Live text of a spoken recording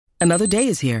Another day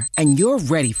is here, and you're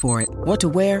ready for it. What to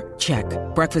wear? Check.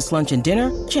 Breakfast, lunch, and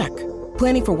dinner? Check.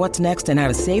 Planning for what's next and how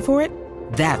to save for it?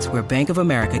 That's where Bank of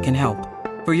America can help.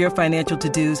 For your financial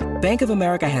to-dos, Bank of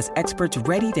America has experts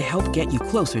ready to help get you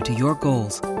closer to your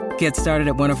goals. Get started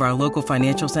at one of our local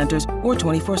financial centers or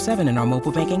 24/7 in our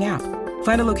mobile banking app.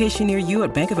 Find a location near you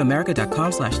at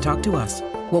bankofamerica.com/talktous.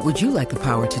 What would you like the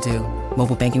power to do?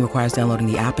 Mobile banking requires downloading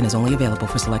the app and is only available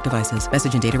for select devices.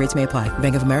 Message and data rates may apply.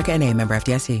 Bank of America N.A., member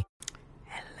FDIC.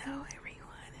 Hello,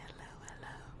 everyone. Hello.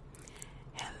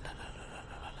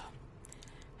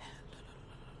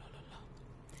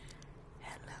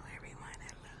 Hello, everyone.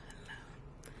 Hello.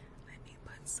 Let me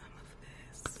put some of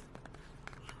this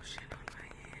lotion on my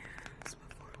hands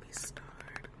before we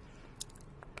start.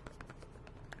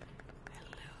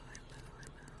 Hello.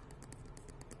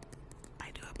 I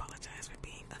do apologize for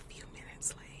being a few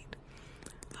minutes late.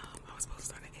 I was supposed to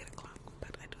start at 8 o'clock,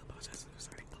 but I do apologize for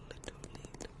starting a little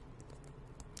late.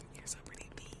 You're so pretty.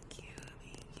 Thank you.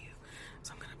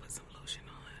 So I'm going to put some lotion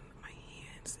on my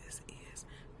hands. This is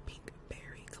Pink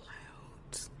Berry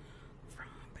Clouds from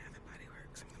Bath & Body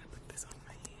Works. I'm going to put this on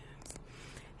my hands.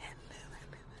 Hello.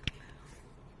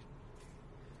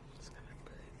 Just going to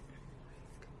put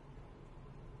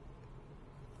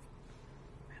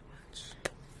that much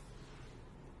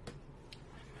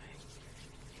on my hands.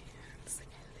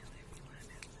 Hello, everyone.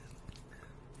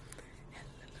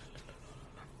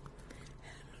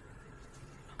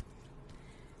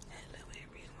 Hello,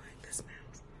 everyone. This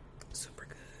smells super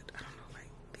good. I don't know like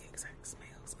the exact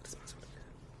smells, but it smells really good.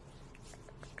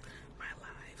 My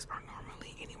lives are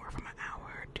normally anywhere from an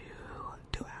hour to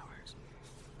 2 hours.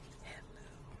 Hello.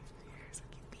 Here's a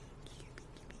thank you.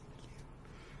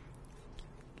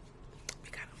 We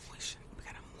gotta moisten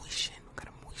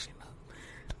up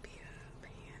the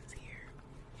hands here.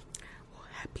 Well,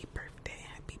 happy birthday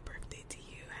to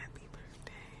you. Happy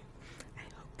birthday. I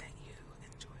hope that you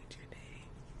enjoyed your day.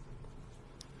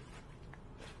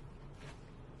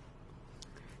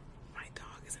 My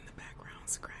dog is in the background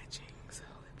scratching, so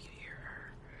if you hear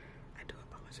her, I do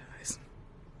apologize.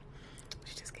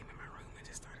 She just came in my room and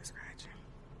just started scratching.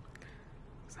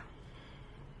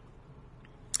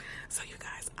 So you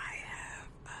guys, I have,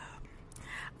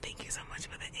 thank you so much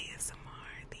for the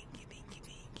ASMR. Thank you.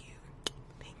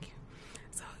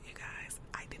 So you guys,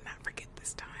 I did not forget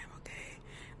this time, okay?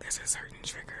 There's a certain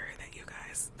trigger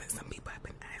that some people have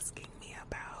been asking me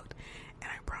about, and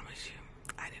I promise you,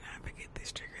 I did not forget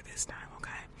this trigger this time,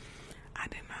 okay? I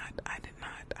did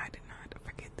not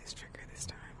forget this trigger this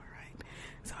time, alright?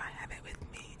 So I have it with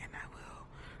me, and I will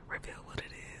reveal what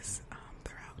it is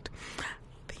throughout.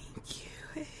 Thank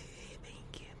you.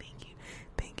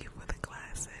 Thank you for the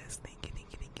glasses. Thank you.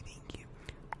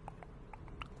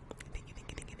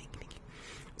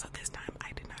 So this time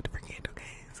I did not forget,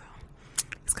 okay? So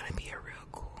it's gonna be a real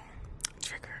cool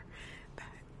trigger that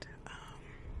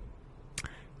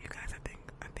you guys I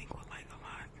think will like a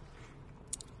lot.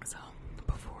 So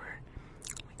before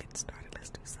we get started, let's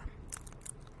do some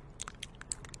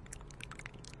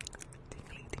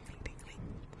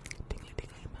tingly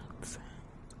mouths.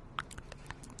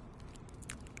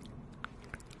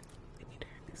 Let me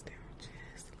turn this down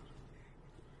just a little bit.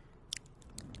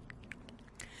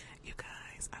 You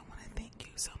guys, I want to thank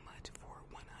you so much for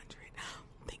 100.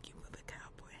 Thank you for the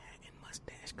cowboy hat and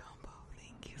mustache combo.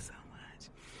 Thank you so much.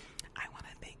 I want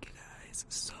to thank you guys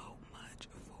so much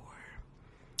for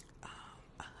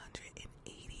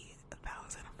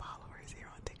 180,000 followers here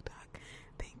on TikTok.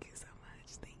 Thank you so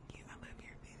much. Thank you. I love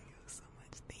your videos so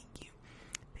much. Thank you.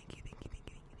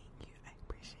 I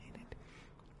appreciate it.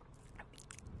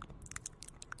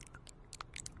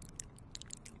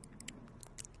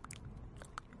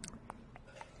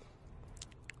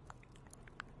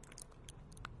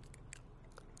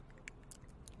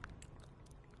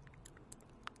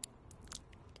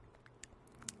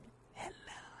 Hello.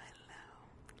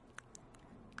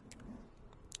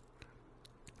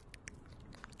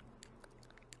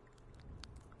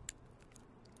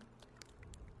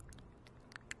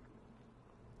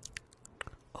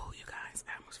 Oh, you guys,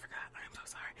 I almost forgot. I am so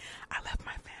sorry. I left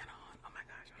my fan on. Oh my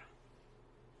gosh.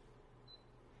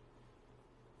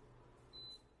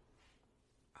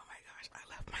 Oh my gosh, I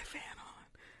left my fan on.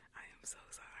 I am so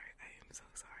sorry.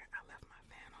 I left my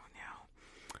fan on, y'all.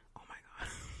 Oh my god.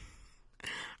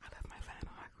 I left my fan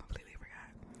on. I completely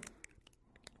forgot.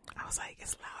 I was like,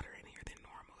 it's louder in here than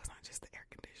normal. It's not just the air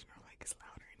conditioner. Like, it's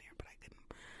louder in here, but I couldn't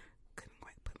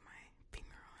quite put my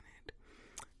finger on it.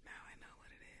 Now I know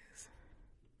what it is.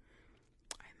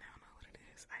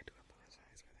 I do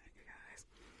apologize for that, you guys.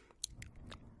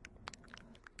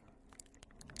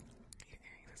 Your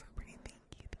earrings are so pretty. Thank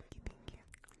you.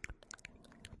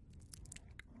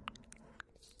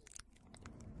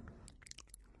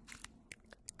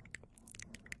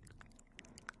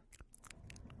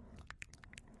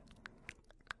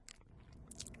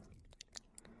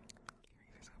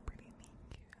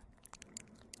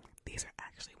 These are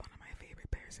actually one of my favorite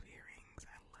pairs of earrings.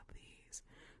 I love these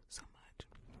so much.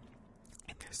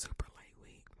 And they're super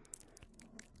lightweight.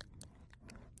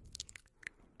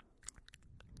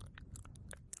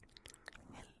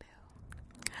 Hello.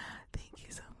 Thank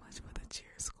you so much for the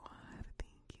cheer squad.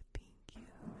 Thank you, thank you,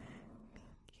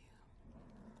 thank you.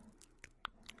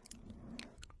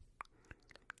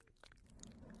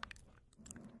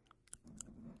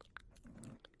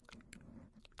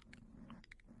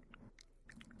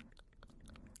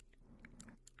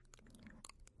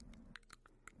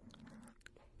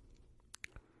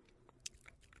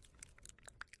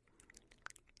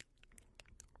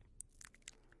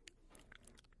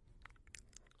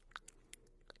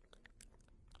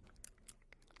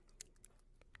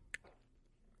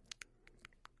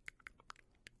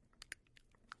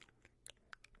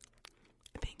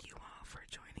 Thank you all for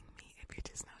joining me. If you're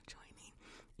just now joining,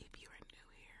 if you are new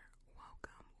here,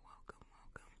 welcome, welcome,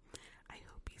 welcome. I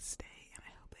hope you stay, and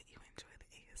I hope that you enjoy the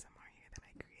ASMR here that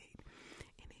I create.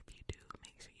 And if you do,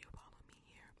 make sure you follow me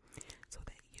here so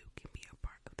that you can be a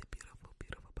part of the beautiful,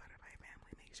 beautiful butterfly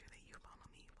family. Make sure that you follow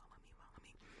me,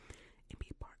 and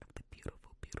be part of the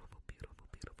beautiful, beautiful, beautiful,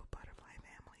 beautiful butterfly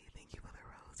family. Thank you for the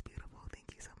rose, beautiful. Thank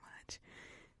you so much.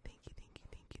 Thank you, thank you,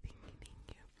 thank you, thank you, thank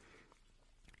you.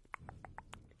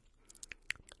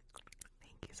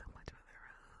 Thank you so much for the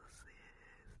roses.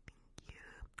 Thank you.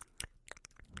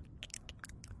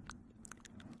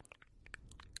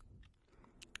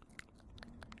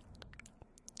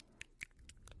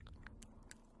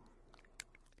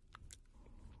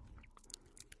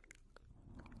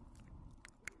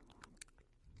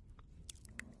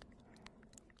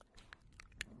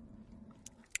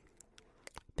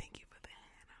 Thank you for the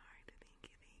hand heart. Thank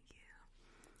you, thank you.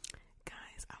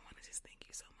 Guys, I want to just thank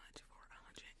you so much for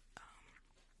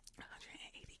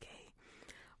 180k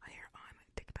here on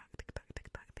TikTok.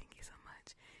 Thank you so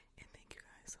much. And thank you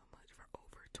guys so much for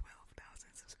over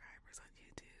 12,000 subscribers on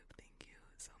YouTube. Thank you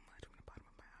so much from the bottom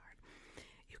of my heart.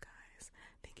 You guys,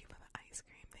 thank you for the ice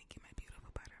cream. Thank you, my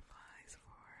beautiful butterflies,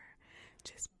 for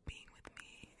just being with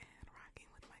me and rocking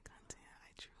with my content. I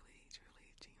truly, truly,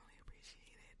 genuinely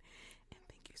appreciate it. And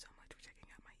thank you so much for checking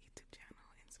out my YouTube channel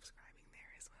and subscribing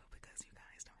there as well, because you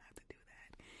guys don't have to do that.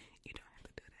 You don't have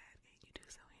to do that, and you do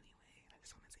so anyway. I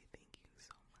just want to say thank you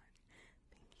so much.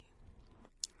 Thank you.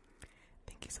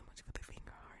 Thank you so much for the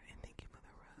finger heart, and thank you for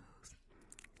the rose.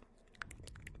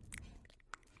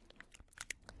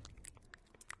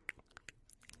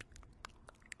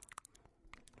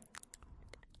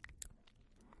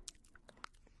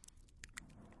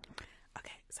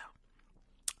 Okay, so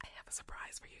I have a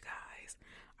surprise for you guys.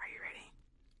 Are you ready?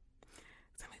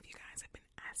 Some of you guys have been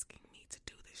asking me to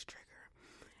do this trigger,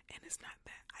 and it's not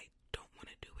that I don't want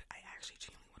to do it. I actually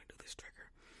genuinely want to do this trigger.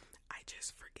 I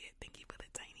just forget. Thank you for the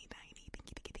tiny. Thank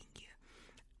you.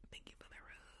 Thank you for the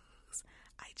rose.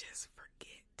 I just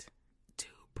forget to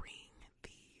bring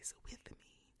these with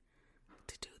me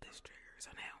to do this trigger.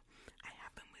 So now I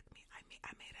have them with me. I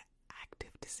made an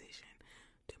active decision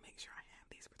to make sure I have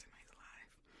these for tonight's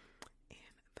live.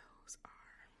 And those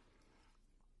are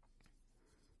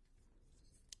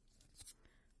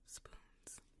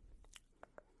spoons.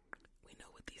 We know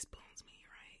what these spoons mean,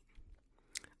 right?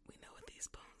 We know what these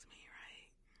spoons mean, right?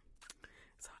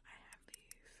 So I have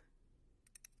these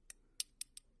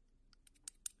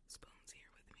spoons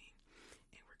here with me,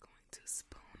 and we're going to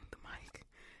spoon the mic.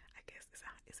 I guess is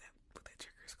that what that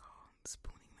trigger is called?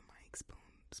 Spooning the mic, spoon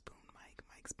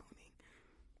mic spooning.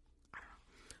 I don't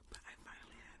know, but I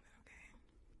finally have it. Okay,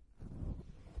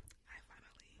 I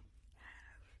finally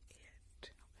have it.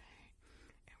 Okay,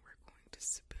 and we're going to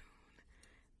spoon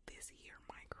this here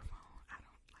microphone. I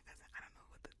don't know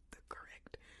what the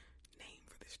correct name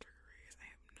for this trigger is. I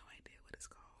have no idea what it's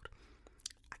called.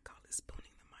 I call it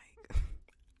spooning the mic.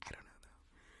 I don't know though,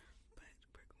 but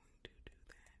we're going to do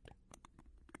that.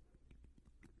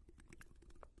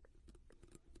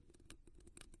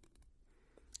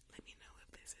 Let me know if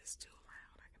this is too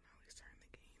loud. I can always turn the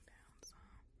gain down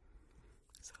some.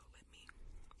 So let me.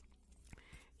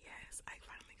 Yes, I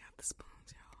finally got the spoons,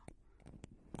 y'all.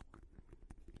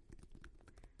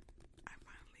 I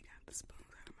finally got the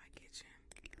spoons out of my kitchen.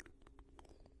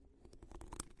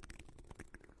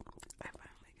 I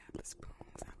finally got the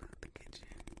spoons out of the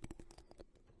kitchen.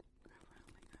 I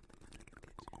finally got them out of the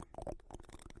kitchen.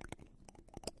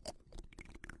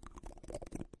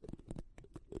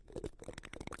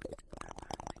 I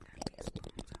finally got these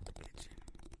spoons out of the kitchen.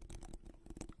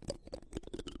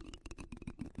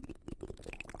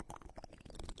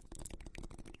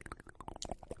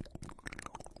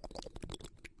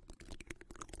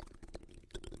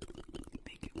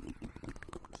 Thank you for the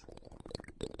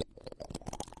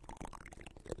rose.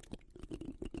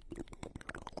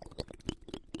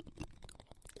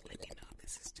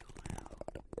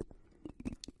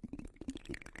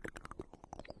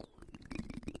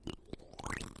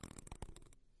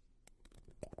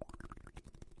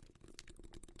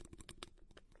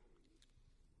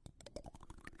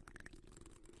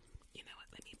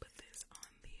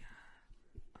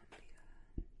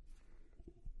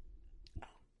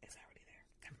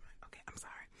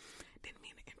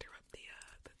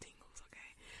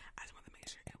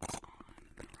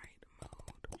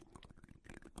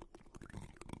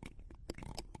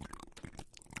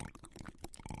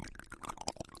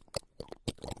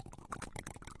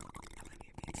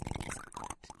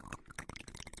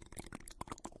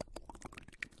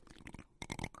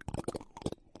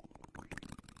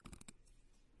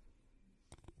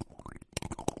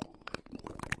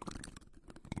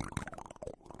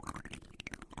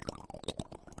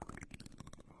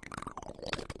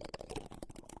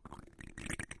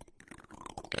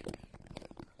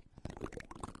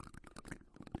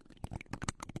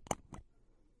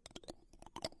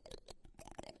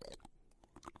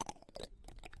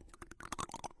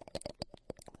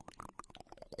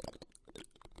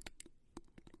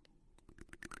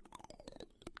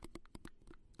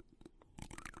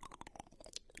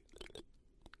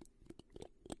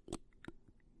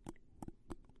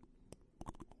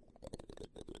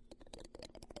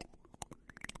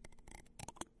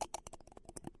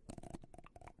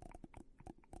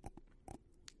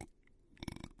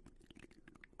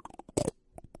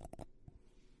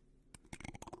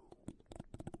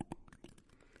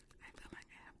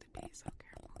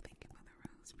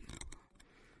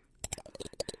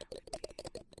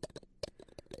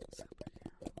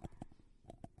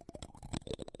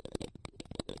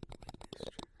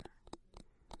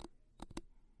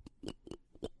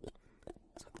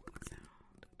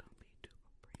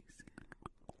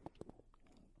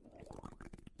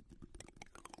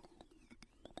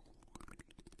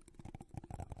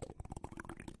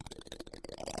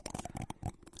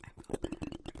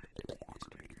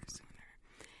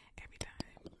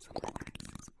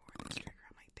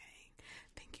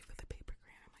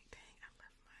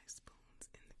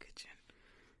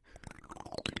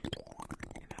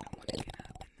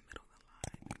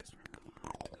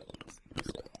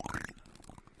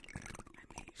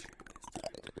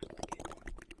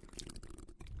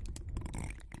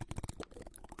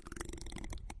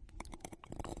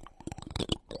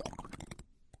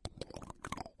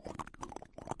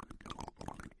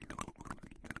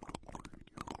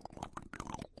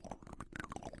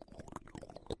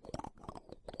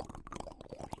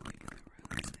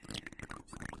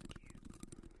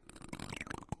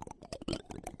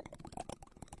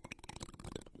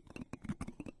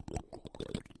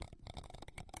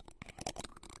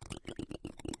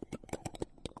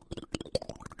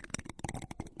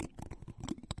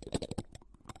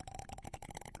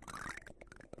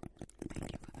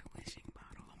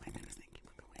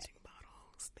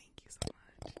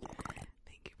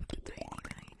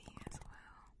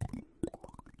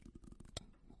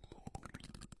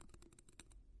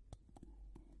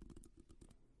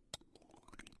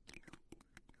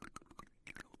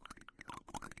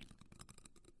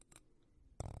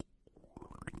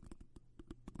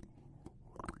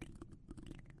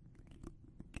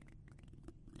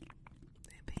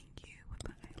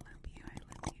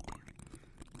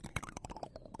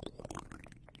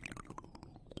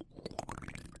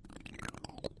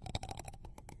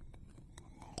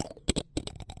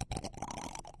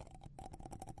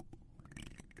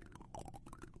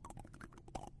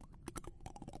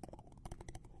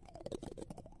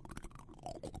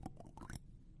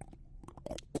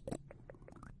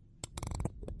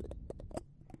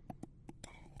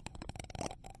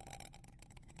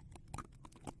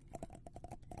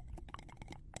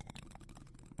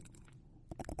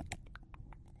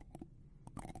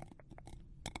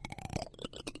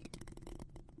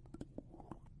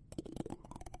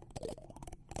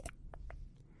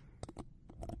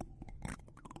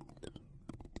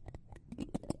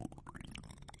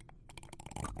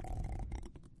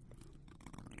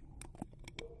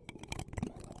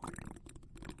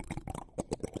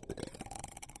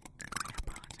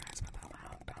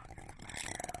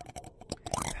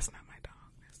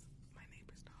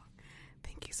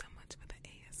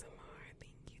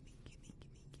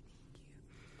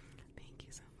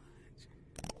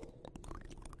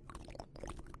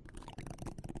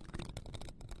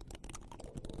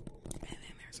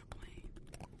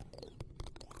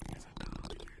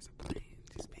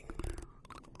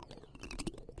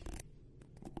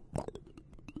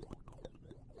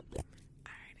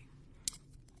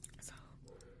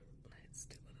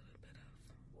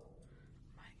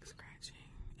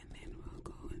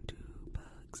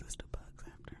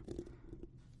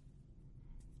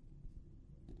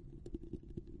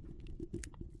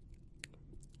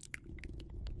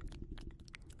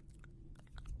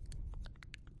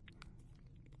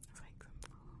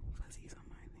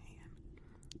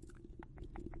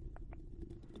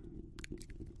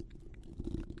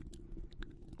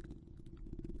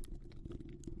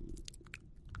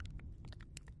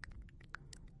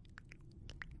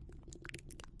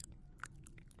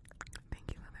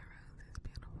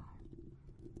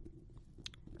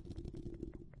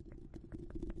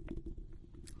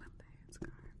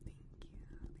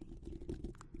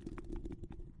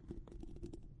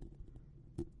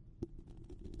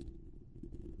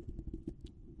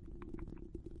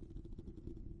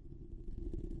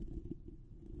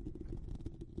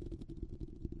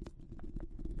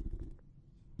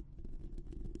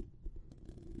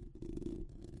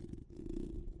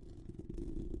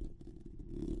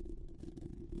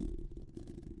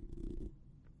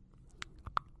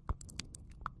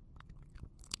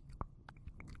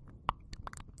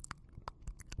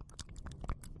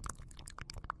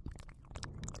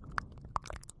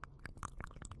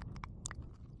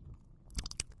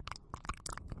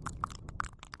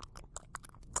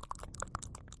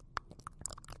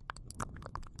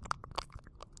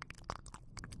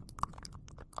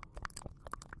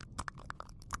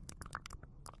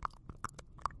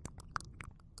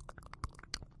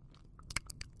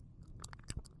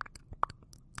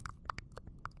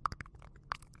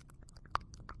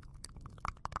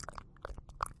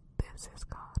 This is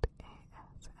called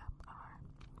ASMR.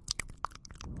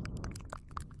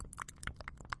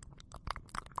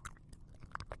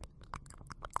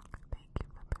 Thank you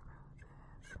for the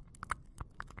roses.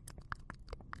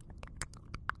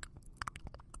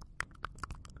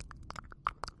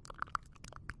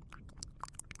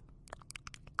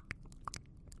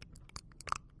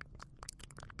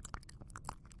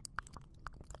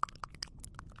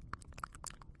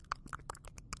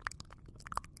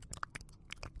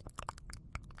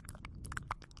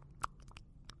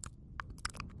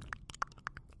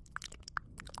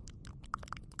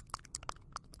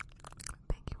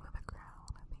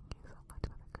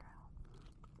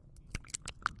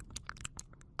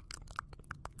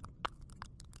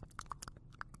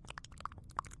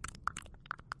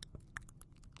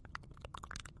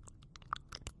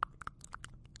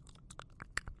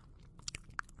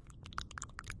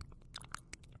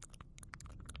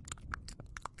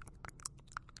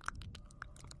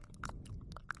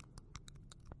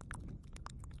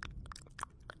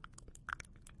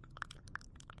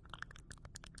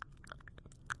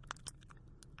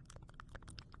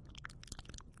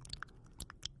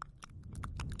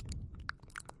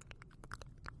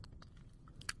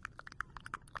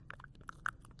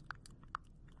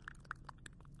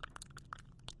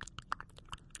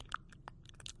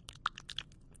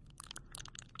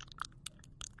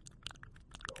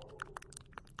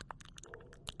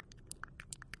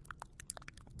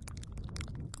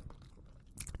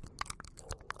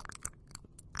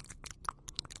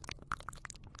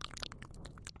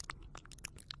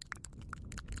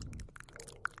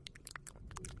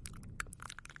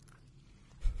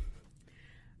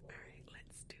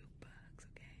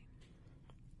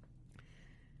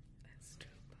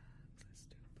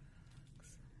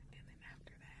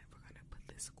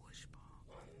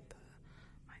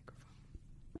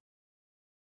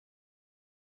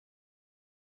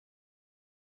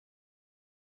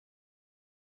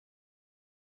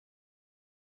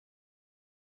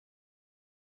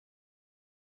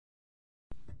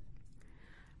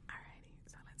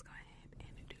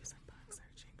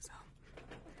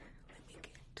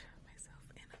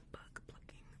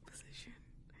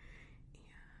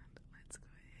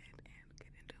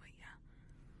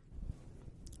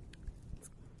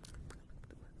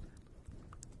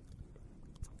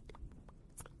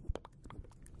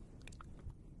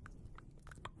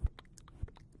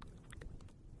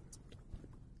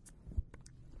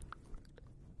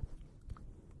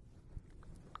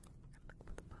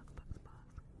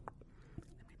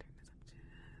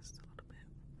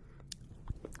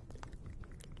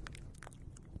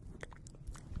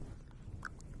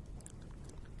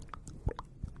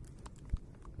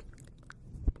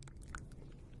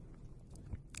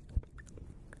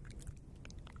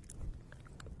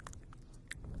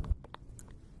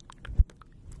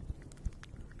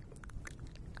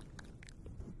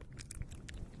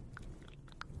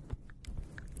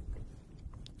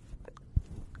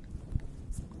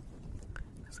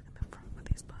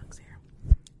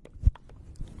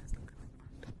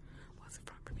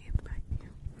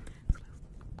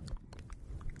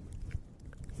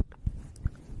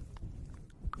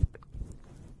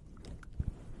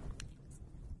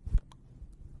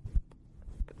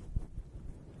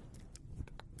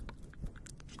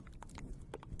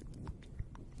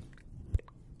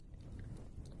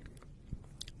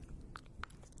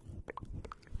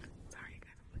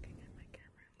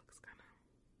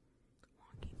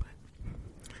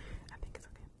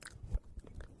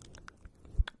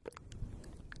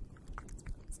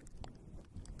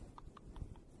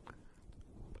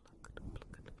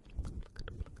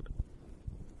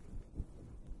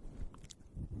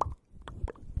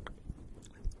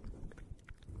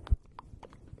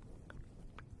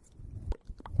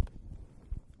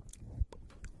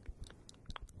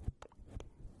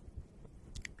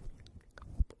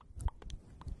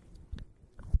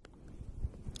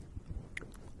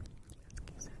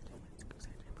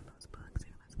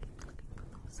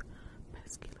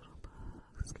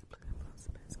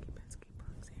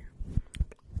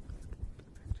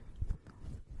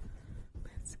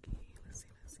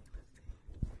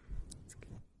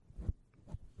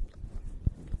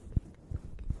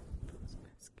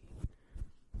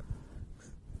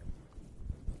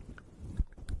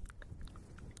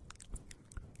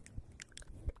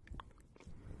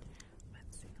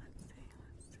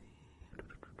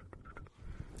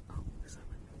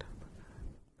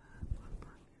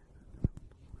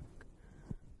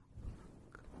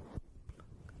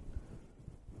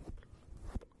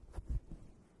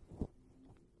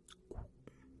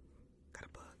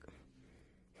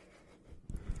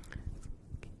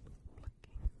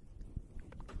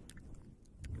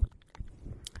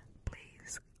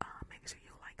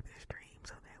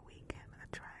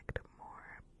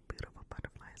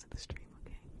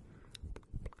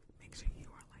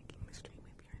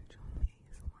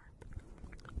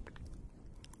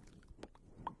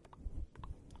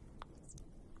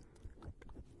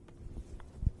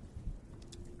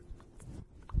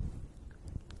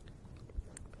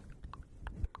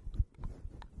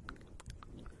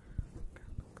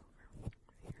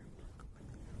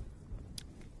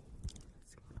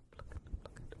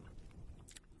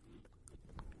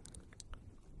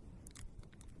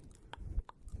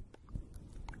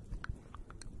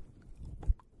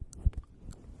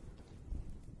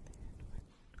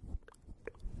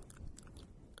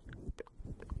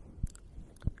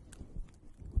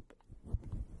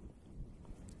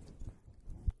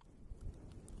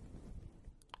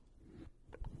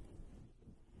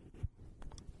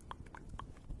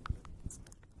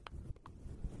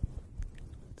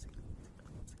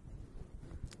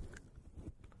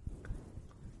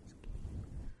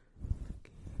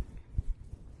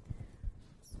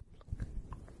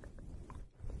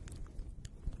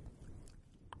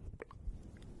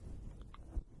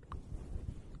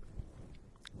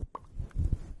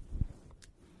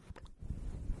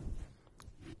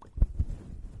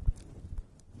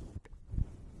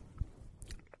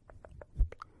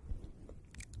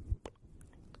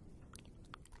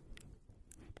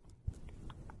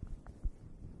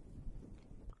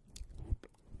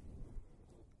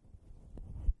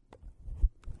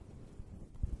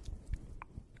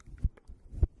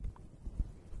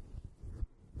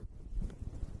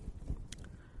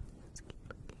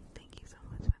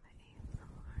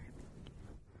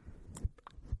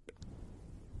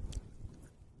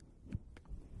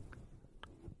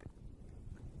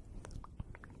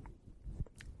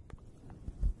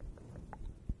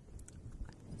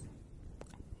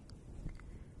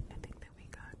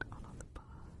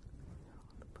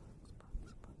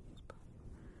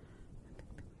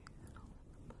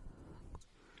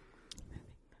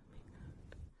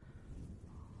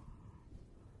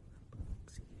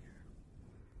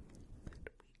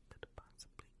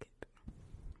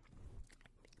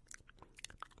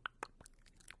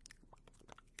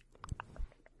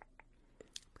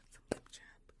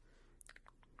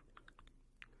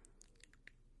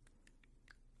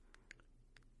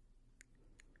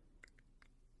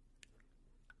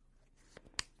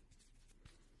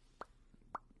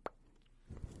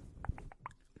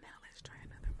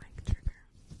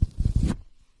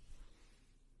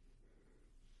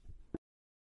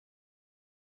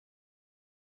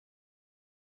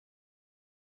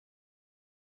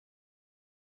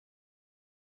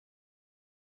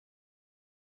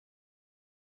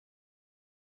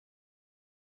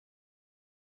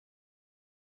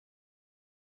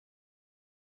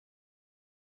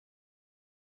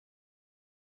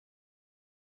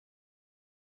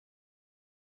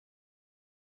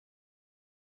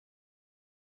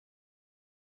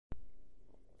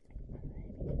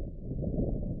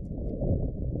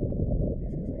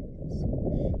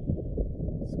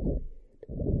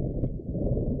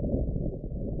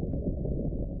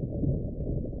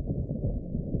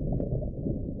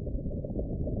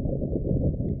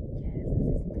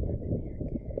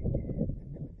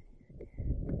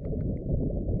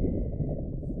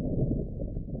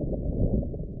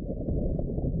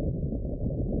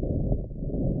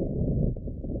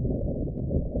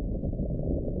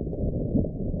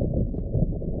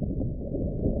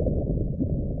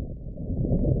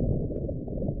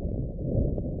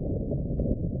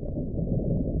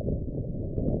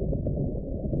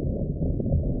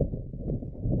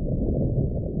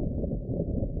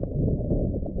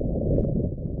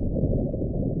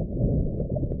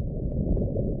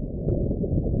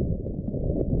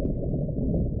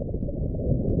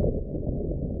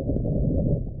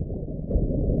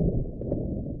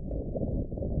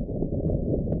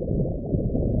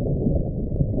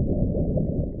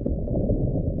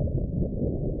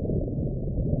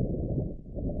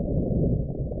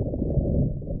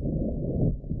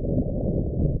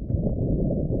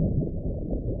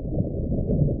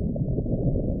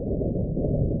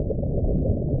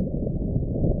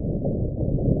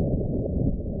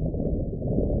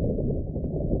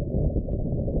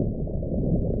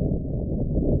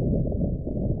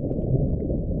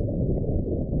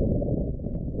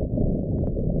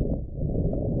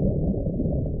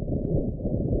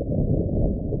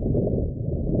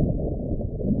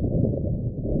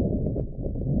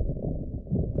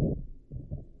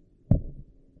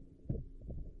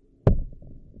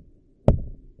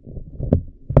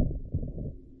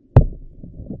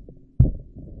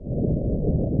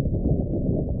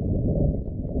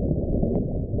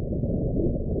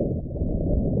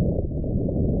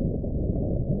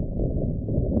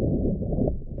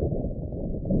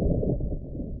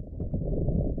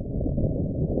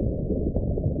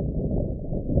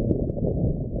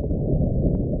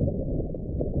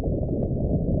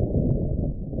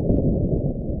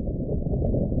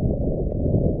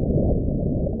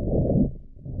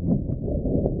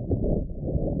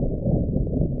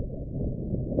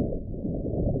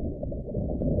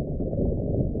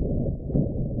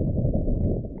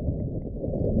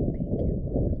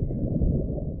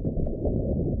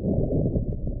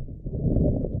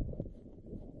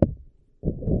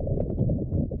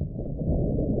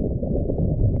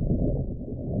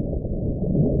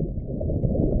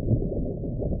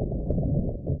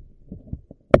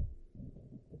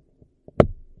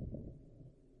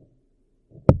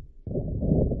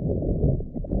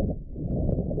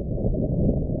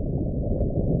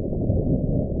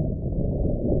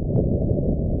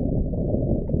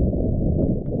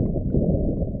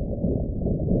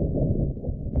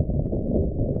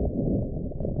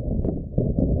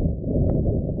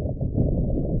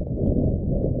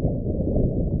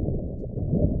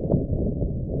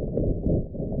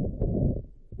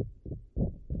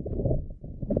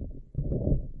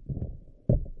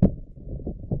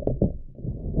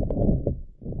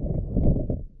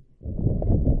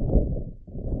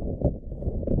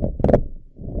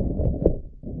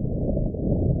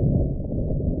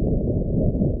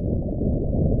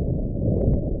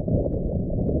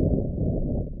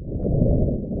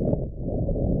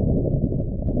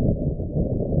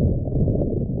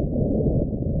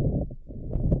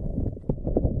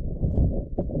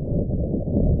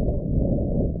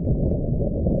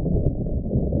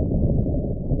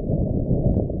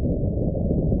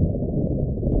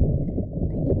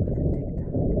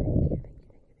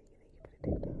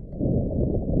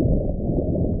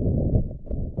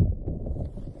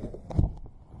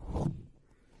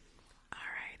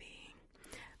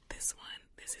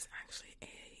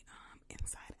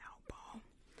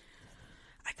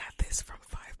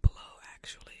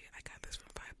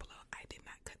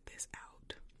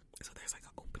 there's like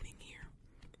an opening here.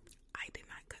 I did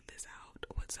not cut this out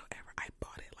whatsoever. I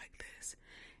bought it like this,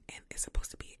 and it's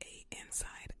supposed to be a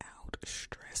inside out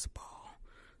stress ball.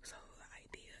 So the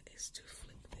idea is to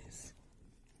flip this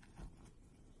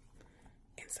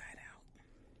inside out.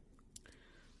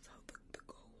 So the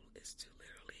goal is to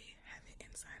literally have it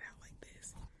inside out like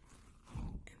this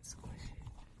and squish it.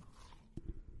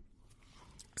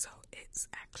 So it's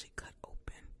actually cut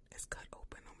open. It's cut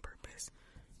open on purpose.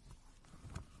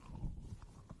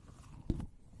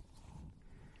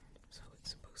 So it's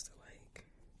supposed to like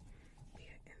be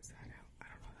an inside out. I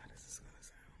don't know how this is gonna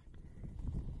sound.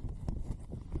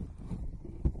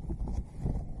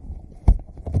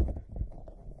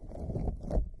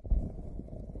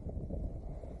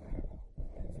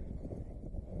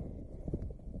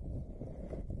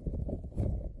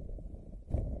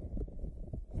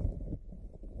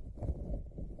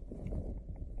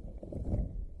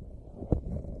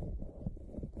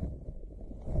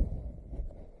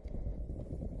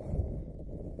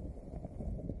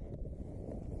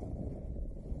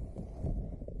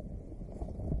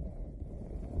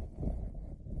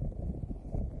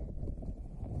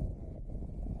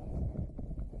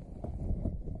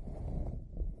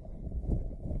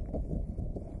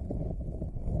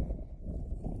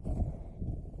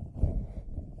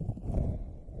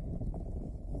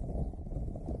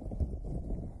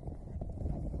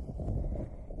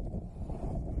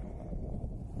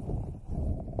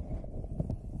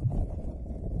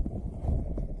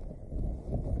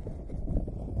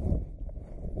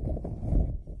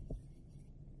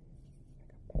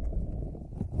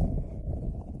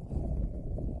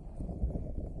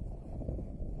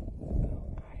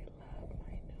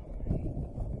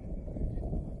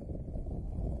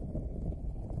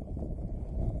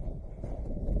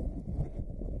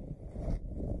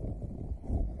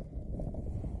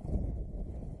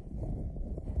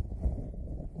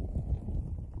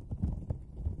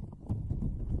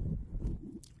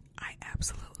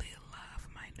 Absolutely love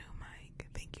my new mic.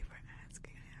 Thank you for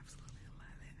asking. I absolutely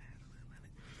love it. I absolutely love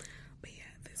it. But yeah,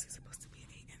 this is supposed to be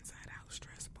an inside out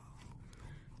stress ball.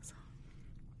 So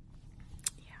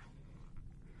yeah,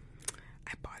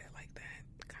 I bought it like that,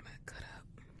 kind of cut up.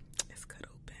 It's cut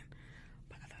open,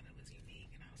 but I thought it was unique,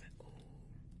 and I was like, ooh.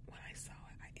 When I saw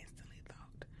it, I instantly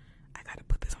thought I gotta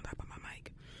put this on top of my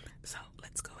mic. So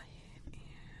let's go ahead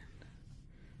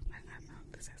and I thought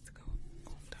this has to go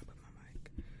on top of my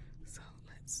mic. So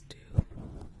let's do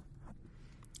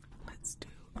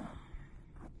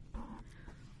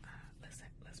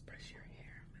let's brush your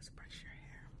hair. Let's brush your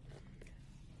hair.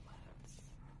 Let's do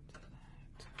that.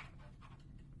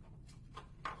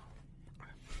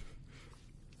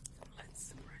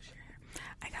 Let's brush your hair.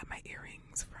 I got my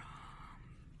earrings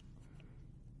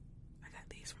I got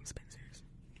these from Spencer's.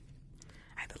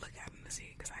 I had to look at them to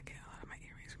see, because I get a lot of my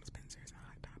earrings from Spencer's and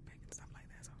Hot Topic and stuff like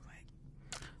that. So I was like,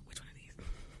 which one of these?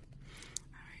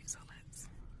 Alright, so let's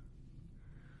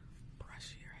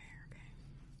brush your hair, okay?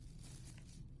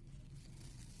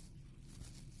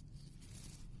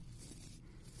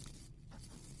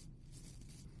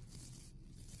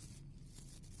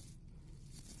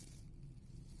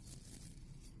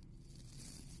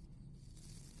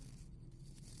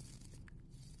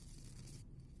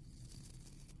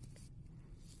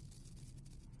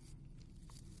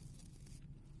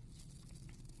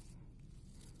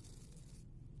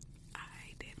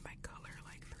 I did my color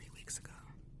like 3 weeks ago.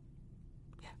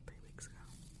 Yeah, 3 weeks ago.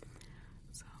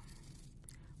 So,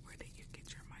 where did you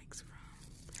get your mics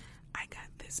from? I got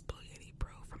this Blue Yeti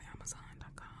Pro from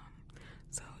Amazon.com.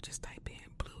 So just type in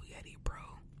Blue Yeti Pro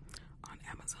on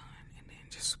Amazon and then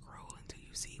just scroll until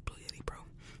you see Blue Yeti Pro.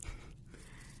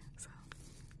 So,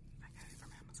 I got it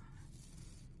from Amazon.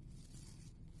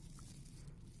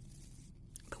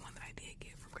 The one that I did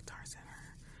get from Guitar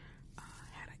Center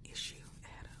had an issue. It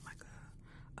had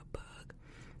a bug.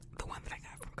 The one that I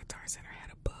got from Guitar Center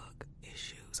had a bug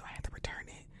issue, so I had to return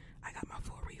it. I got my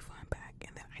full refund back,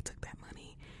 and then I took that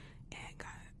money and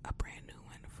got a brand new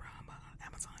one from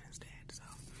Amazon instead. So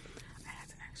I had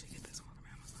to actually get this one from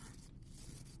Amazon.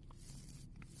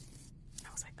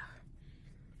 I was like,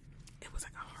 it was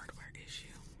like a hardware issue.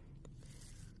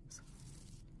 So.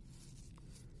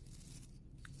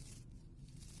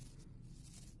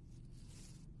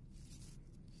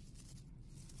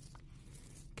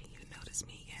 Can you notice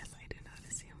me? Yes, I do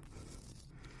notice you.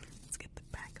 Let's get the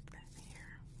back of that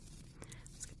hair.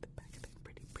 Let's get the back of that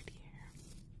pretty, pretty hair.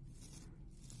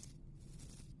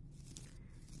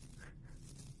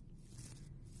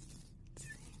 Let's see.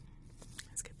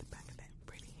 Let's get the back of that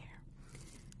pretty hair.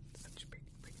 Such pretty,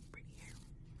 pretty, pretty hair.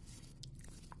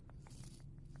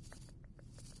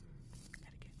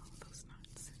 Gotta get all those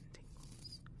knots and tingles.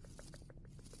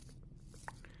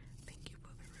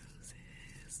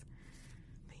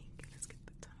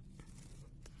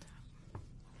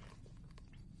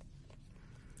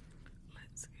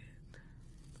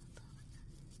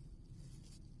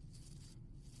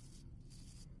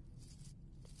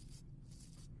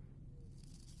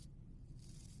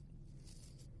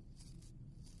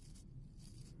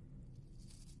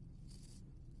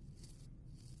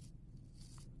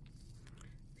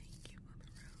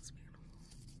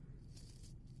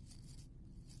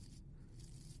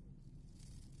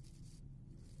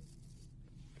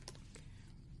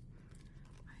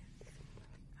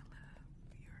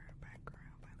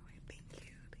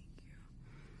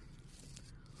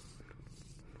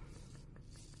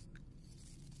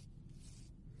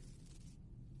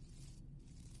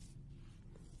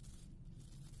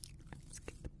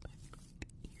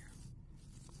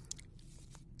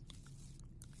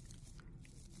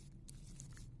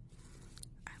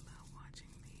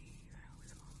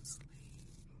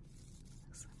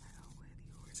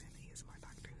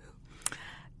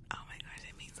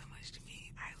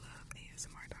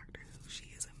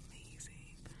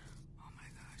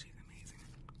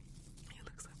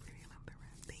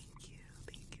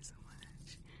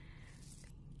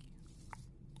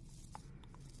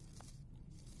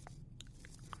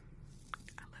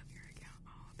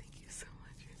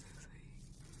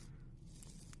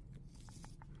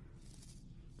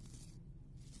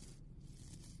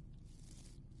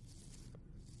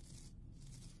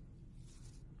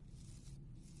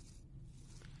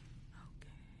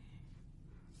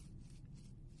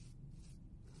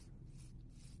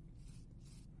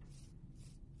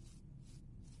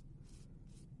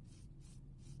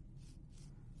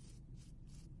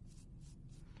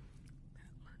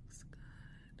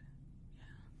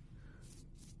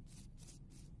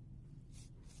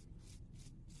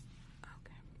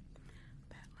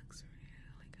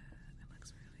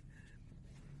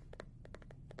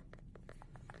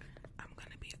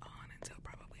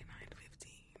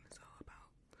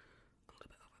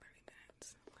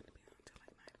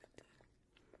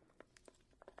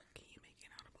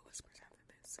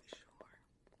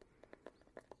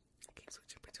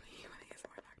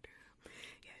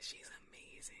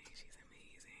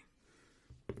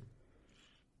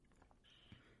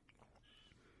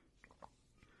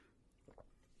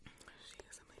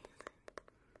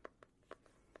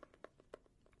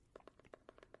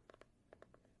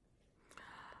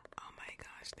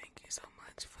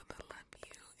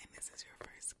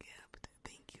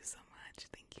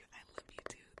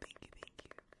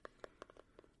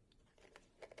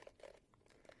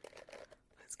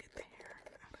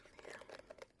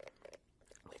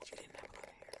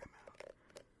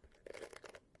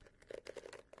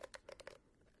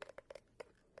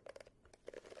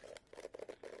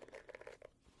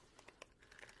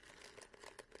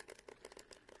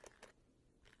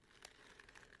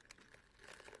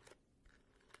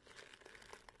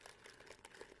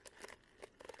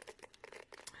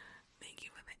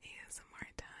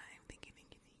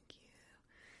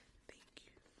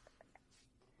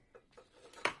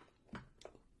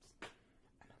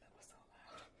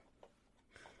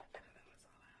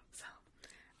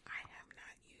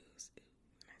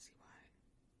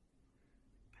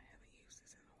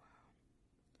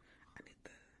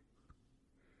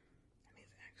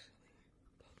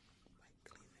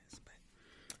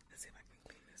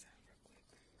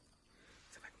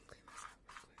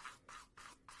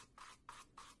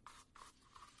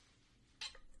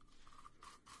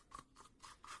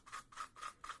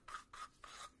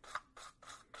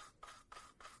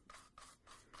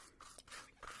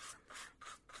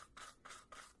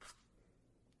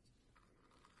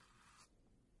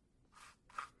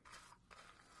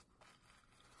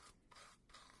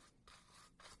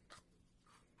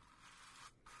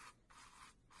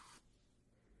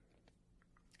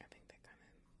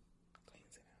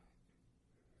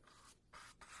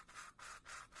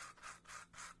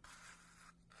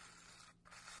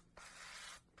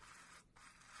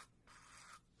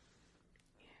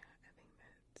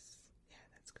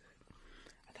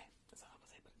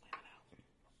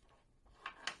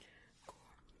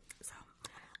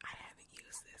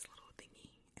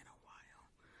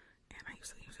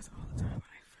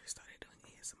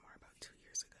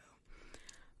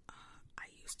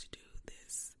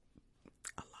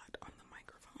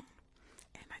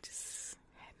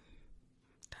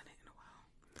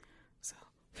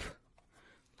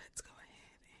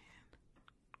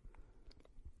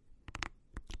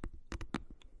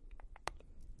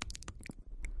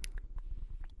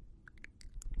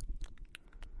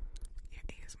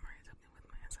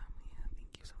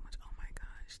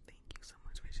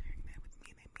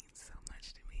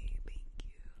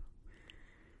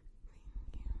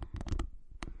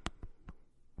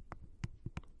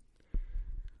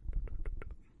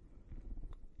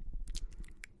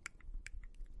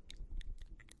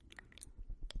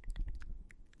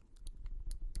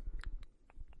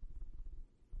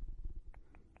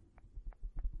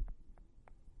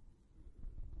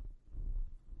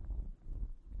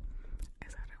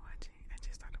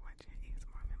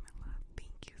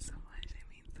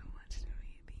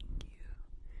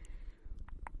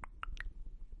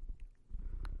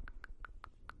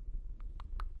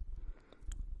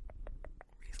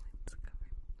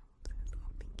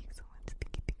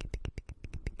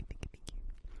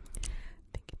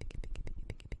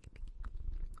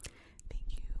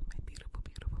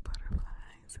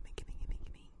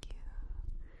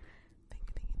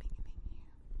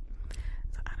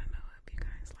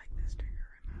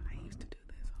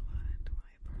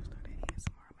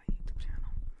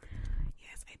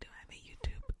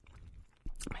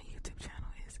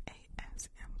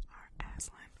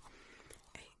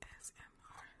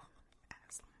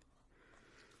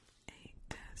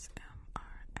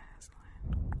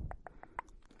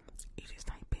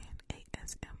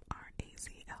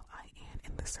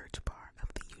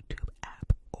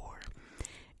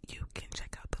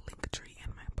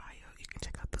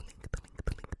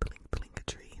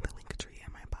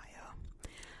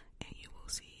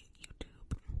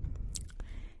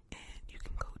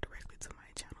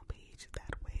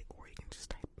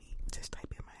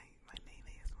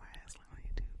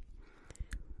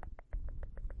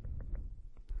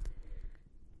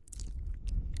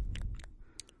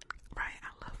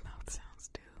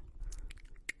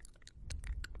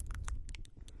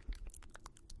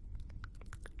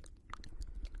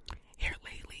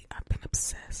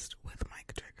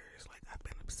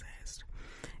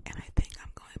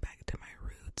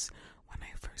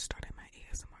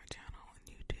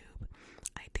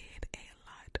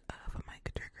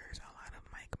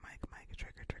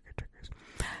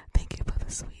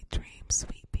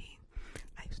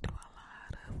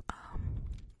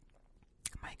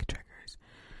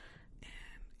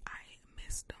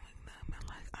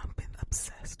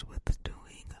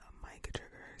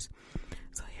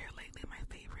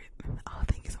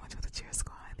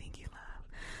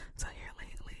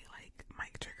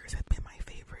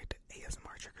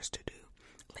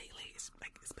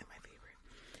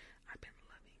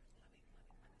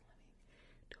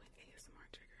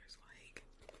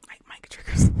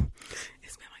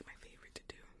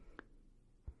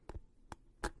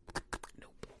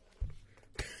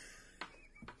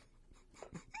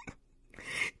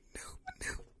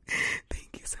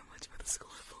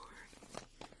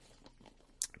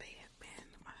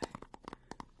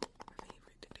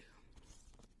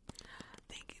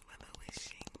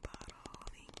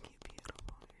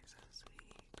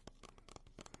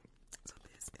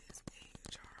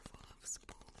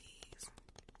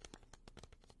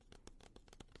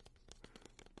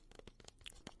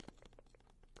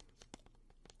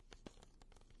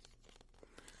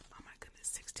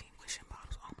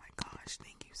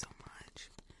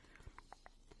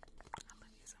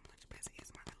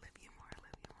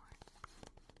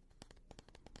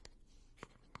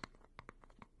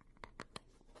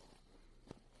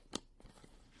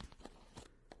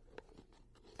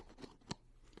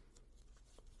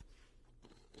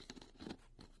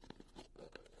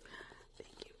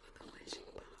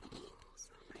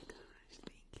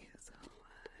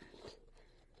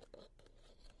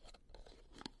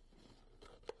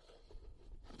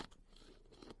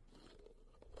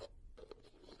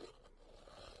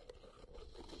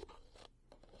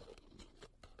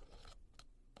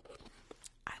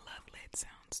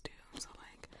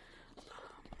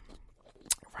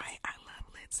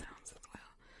 lid sounds as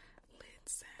well. Lid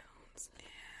sounds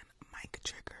and mic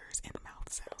triggers and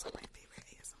mouth sounds are my favorite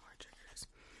ASMR triggers.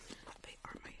 They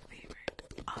are my favorite.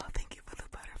 Oh, thank you for the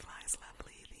butterflies,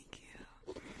 lovely. Thank you.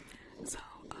 So,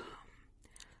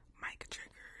 mic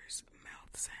triggers,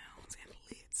 mouth sounds, and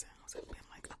lid sounds have been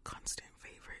like a constant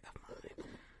favorite of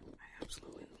mine. I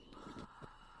absolutely love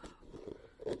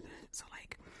that. So,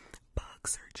 like, bug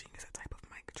searching is a type of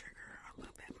mic trigger. I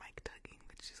love that. Mic tugging,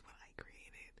 which is what I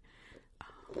created.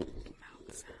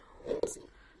 Mouth sounds,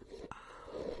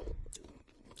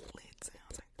 lid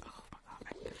sounds. Like, oh my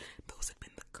god, those have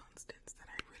been the constants that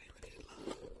I really, really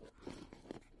love.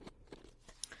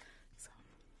 So,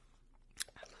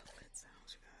 I love lid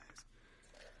sounds, you guys.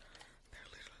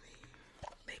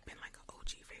 They've been like an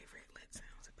OG favorite. Lid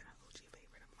sounds have been an OG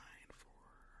favorite of mine for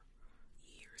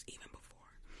years, even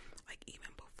before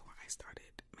I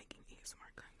started making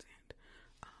ASMR content.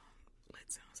 Lid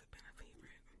sounds have been a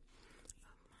favorite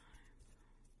of mine.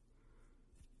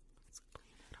 Let's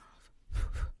clean it off.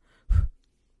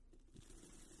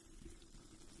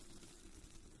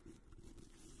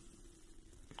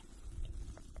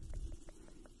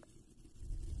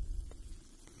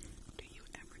 Do you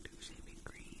ever do shaving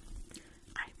cream?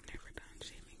 I've never done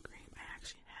shaving cream. I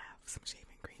actually have some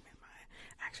shaving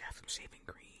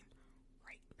cream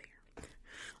right there.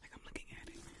 Like, I'm looking at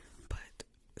it. But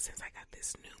since I got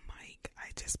this new mic,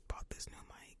 I just bought this new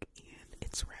mic and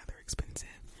it's rather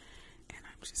expensive. And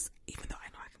I'm just, even though I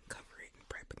know I can cover it and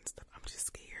prep and stuff, I'm just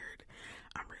scared.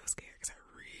 I'm real scared because I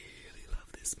really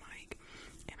love this mic.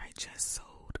 And I just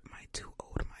sold my two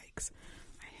old mics.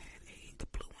 I had the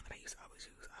blue one that I always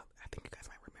use. I think you guys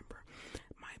might remember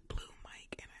my blue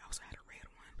mic, and I also had a red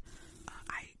one.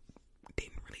 I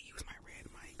didn't really use my red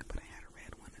mic, but I had a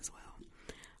red one as well.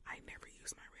 I never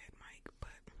used my red mic,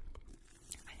 but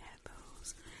I had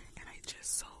those, and I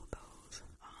just sold those.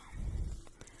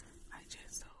 I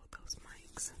just sold those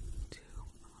mics to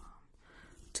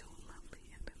two lovely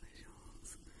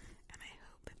individuals, and I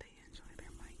hope that they enjoy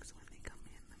their mics when they come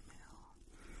in the mail.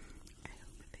 I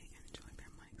hope that they enjoy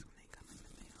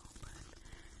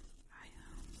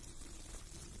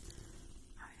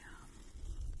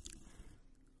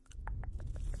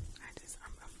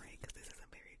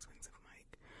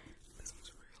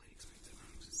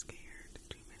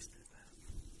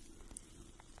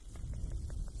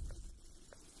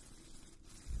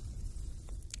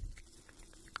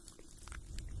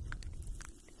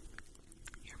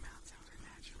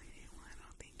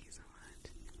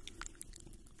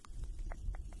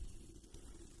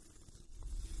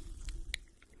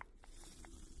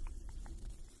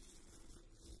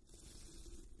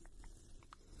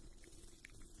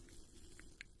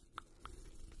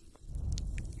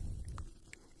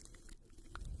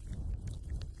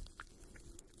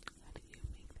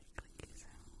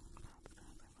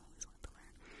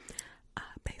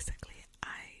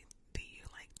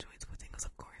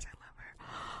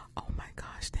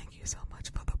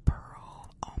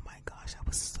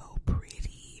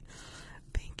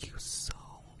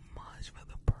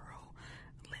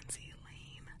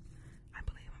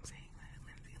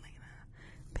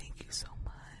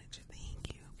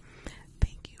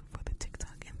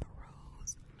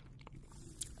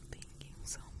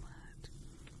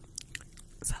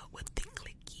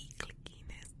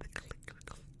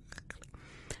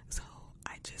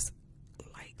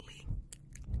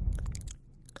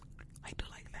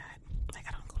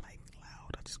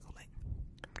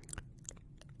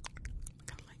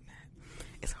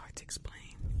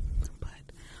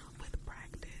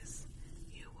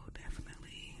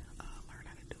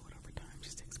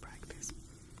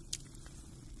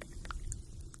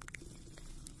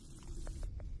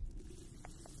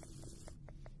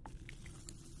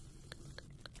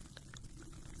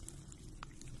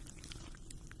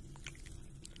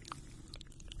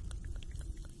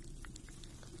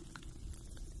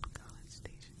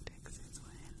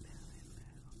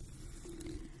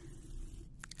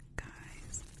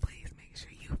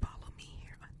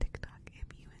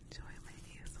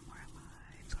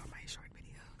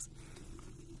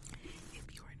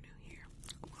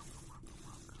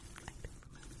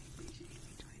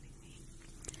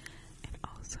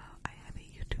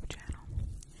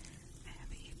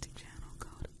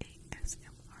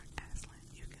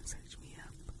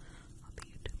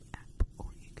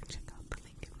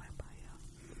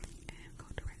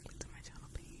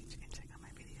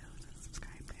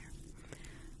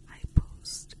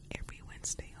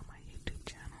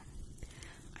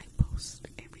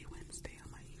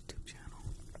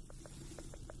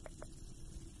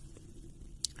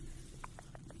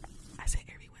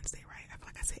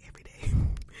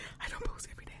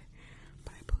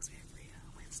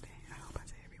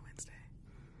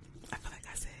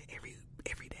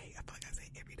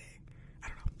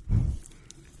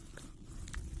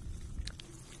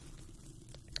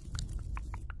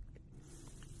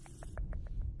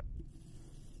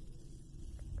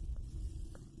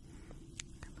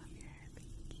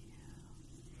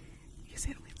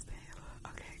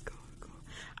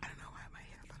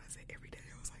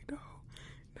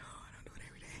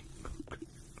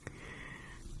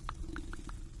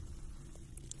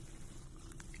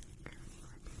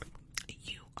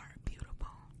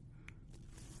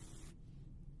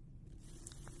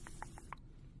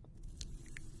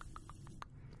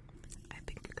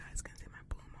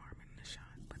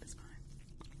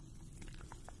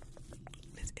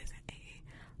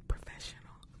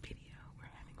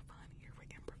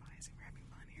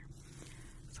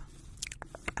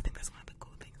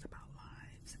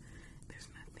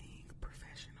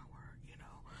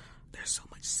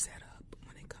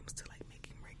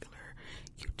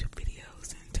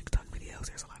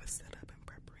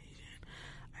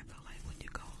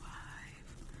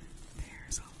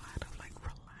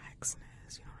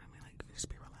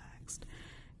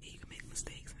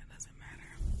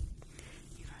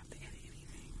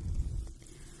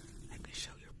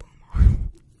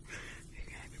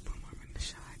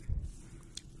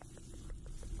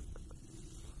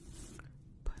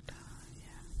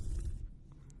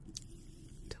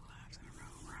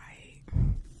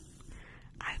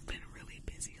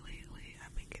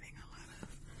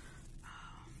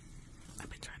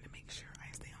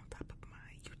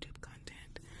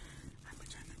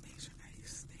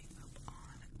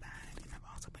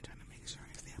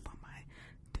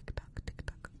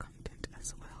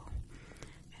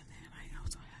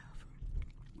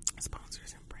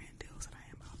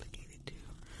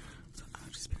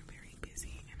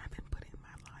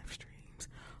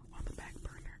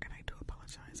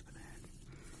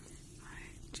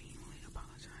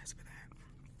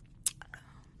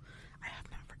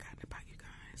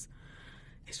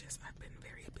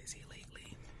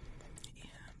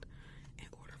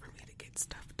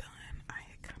stuff done, I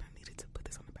kind of needed to put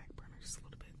this on the back burner just a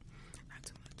little bit, not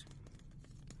too much,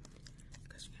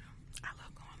 because I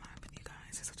love going live with you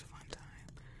guys. It's such a fun time.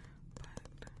 But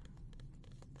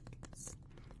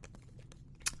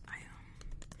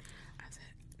I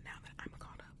said, now that I'm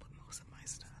caught up with most of my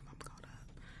stuff,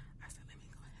 I said, let me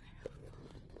go ahead and have fun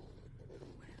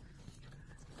with you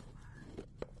guys live.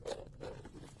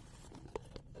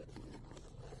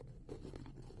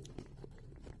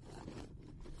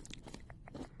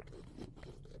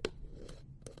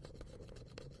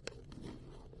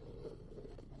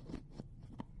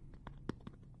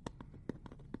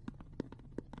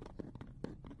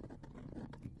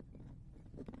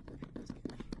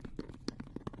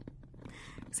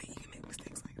 See, you can make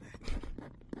mistakes like that.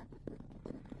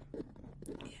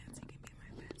 Yes, you can be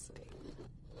my bestie.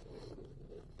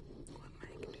 What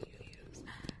mic do you use?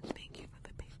 Thank you for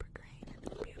the paper crane.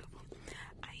 It's beautiful.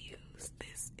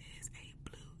 This is a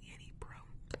Blue Yeti Pro.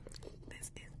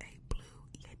 This is a Blue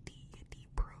Yeti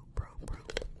Pro.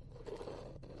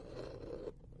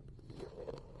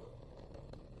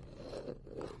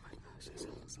 Oh my gosh, that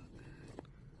sounds so good.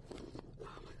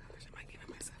 Oh my gosh, am I giving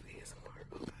myself ASMR?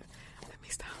 Oh god, let me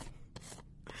stop.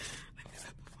 Let me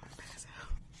stop before I pass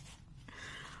out.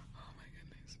 Oh my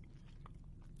goodness.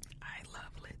 I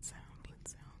love lit sounds. Lit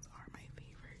sounds are my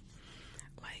favorite.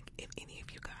 Like, if any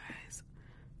of you guys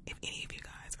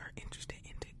are interested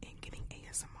in getting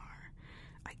ASMR,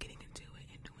 like getting into it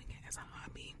and doing it as a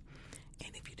hobby,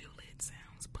 and if you do lit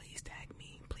sounds, please tag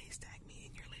me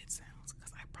in your lit sounds,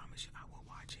 because I promise you I will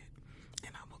watch it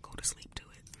and I will go to sleep to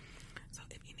it. So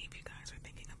if any of you guys are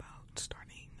thinking about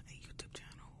starting a YouTube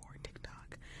channel or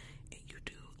TikTok and you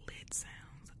do lit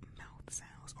sounds, mouth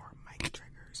sounds, or mic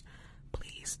triggers,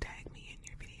 please tag me in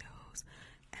your videos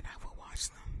and I will watch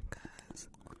them, because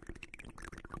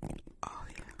oh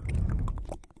yeah,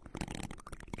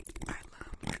 I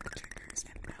love mic triggers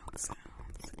and mouth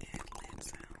sounds and lit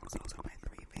sounds. Those are my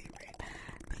three favorite.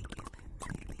 Thank you,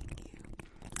 Lindsay. Thank you.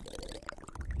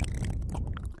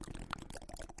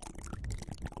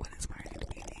 What inspired you to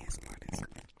be an ASMR artist?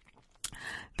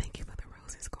 Thank you for the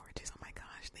roses, gorgeous. Oh my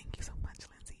gosh, thank you so much,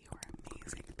 Lindsay. You are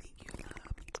amazing. Thank you,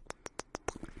 love.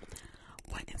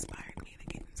 What inspired me to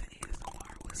get into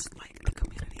ASMR was like the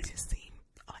community just seemed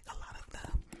like a lot of the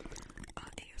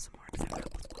ASMR artists that I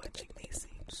was watching, they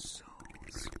seemed so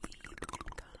sweet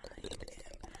and kind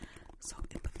and so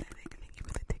empathetic. Thank you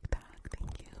for the TikTok.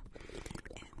 Thank you.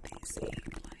 And they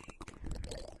seemed like,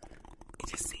 it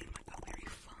just seemed like a very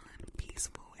fun,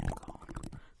 peaceful, and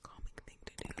calming thing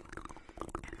to do.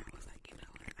 And I was like, you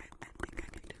know what, I think I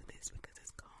can do this because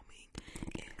it's calming.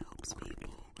 It helps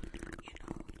people.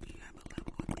 You have a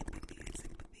level of empathy and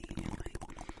sympathy, and like,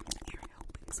 you're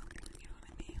helping someone, you know what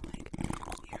I mean? Like,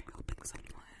 you're helping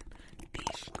someone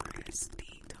de-stress,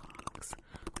 detox,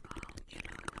 help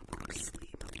them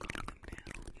sleep, help calm them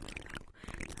down,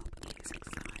 help ease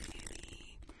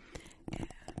anxiety, and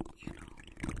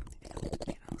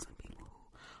some people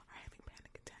who are having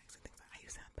panic attacks and things like that. I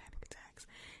used to have panic attacks,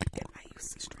 and I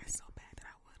used to stress so bad that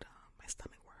I would, my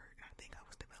stomach would hurt, and I think I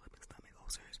was developing stomach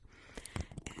ulcers,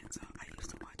 and so I used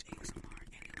to watch ASMR,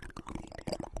 and it would calm me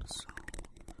down so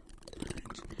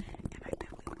much, and I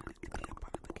definitely wanted to be a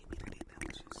part of a community that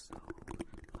was just so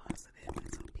positive and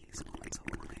so peaceful and so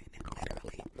kind, and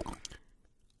literally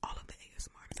all of the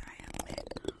ASMR that I have met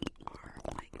are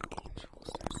like angels.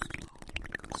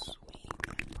 They're so sweet,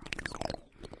 I promise you.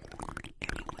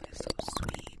 Everyone is so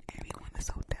sweet. Everyone is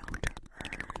so down to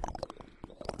earth.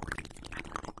 I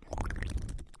love it.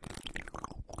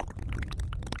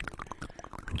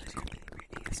 Who is your favorite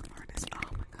ASMR artist?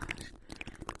 Oh my gosh.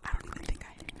 I don't even think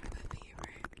I have a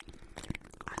favorite.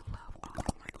 I love all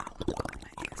of my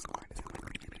ASMR artists in my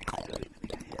community. I don't even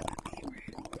think I have a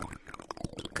favorite.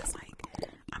 Because like,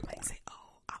 I might say, oh,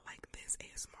 I like this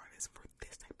ASMR artist for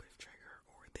this type of trigger,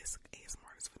 or this ASMR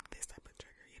artist for this type of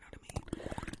trigger, you know what I mean?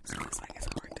 So it's like, it's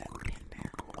hard to pin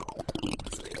down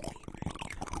what's my favorite,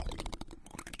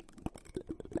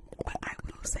 But I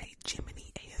will say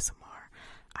Jiminy ASMR,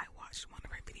 I watched one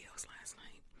of her videos last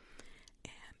night,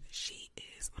 and she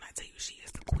is, when I tell you she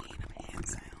is the queen of hand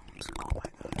sounds,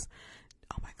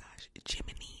 oh my gosh,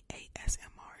 Jiminy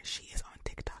ASMR, she is on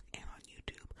TikTok and on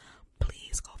YouTube.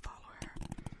 Please go follow her.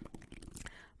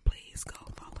 Please go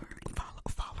follow her.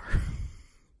 Follow her.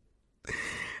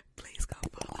 Please go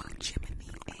follow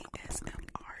Jiminy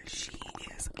ASMR. She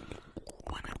is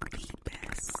one of the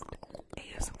best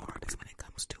ASMR artists when it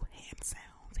comes to hand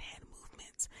sounds,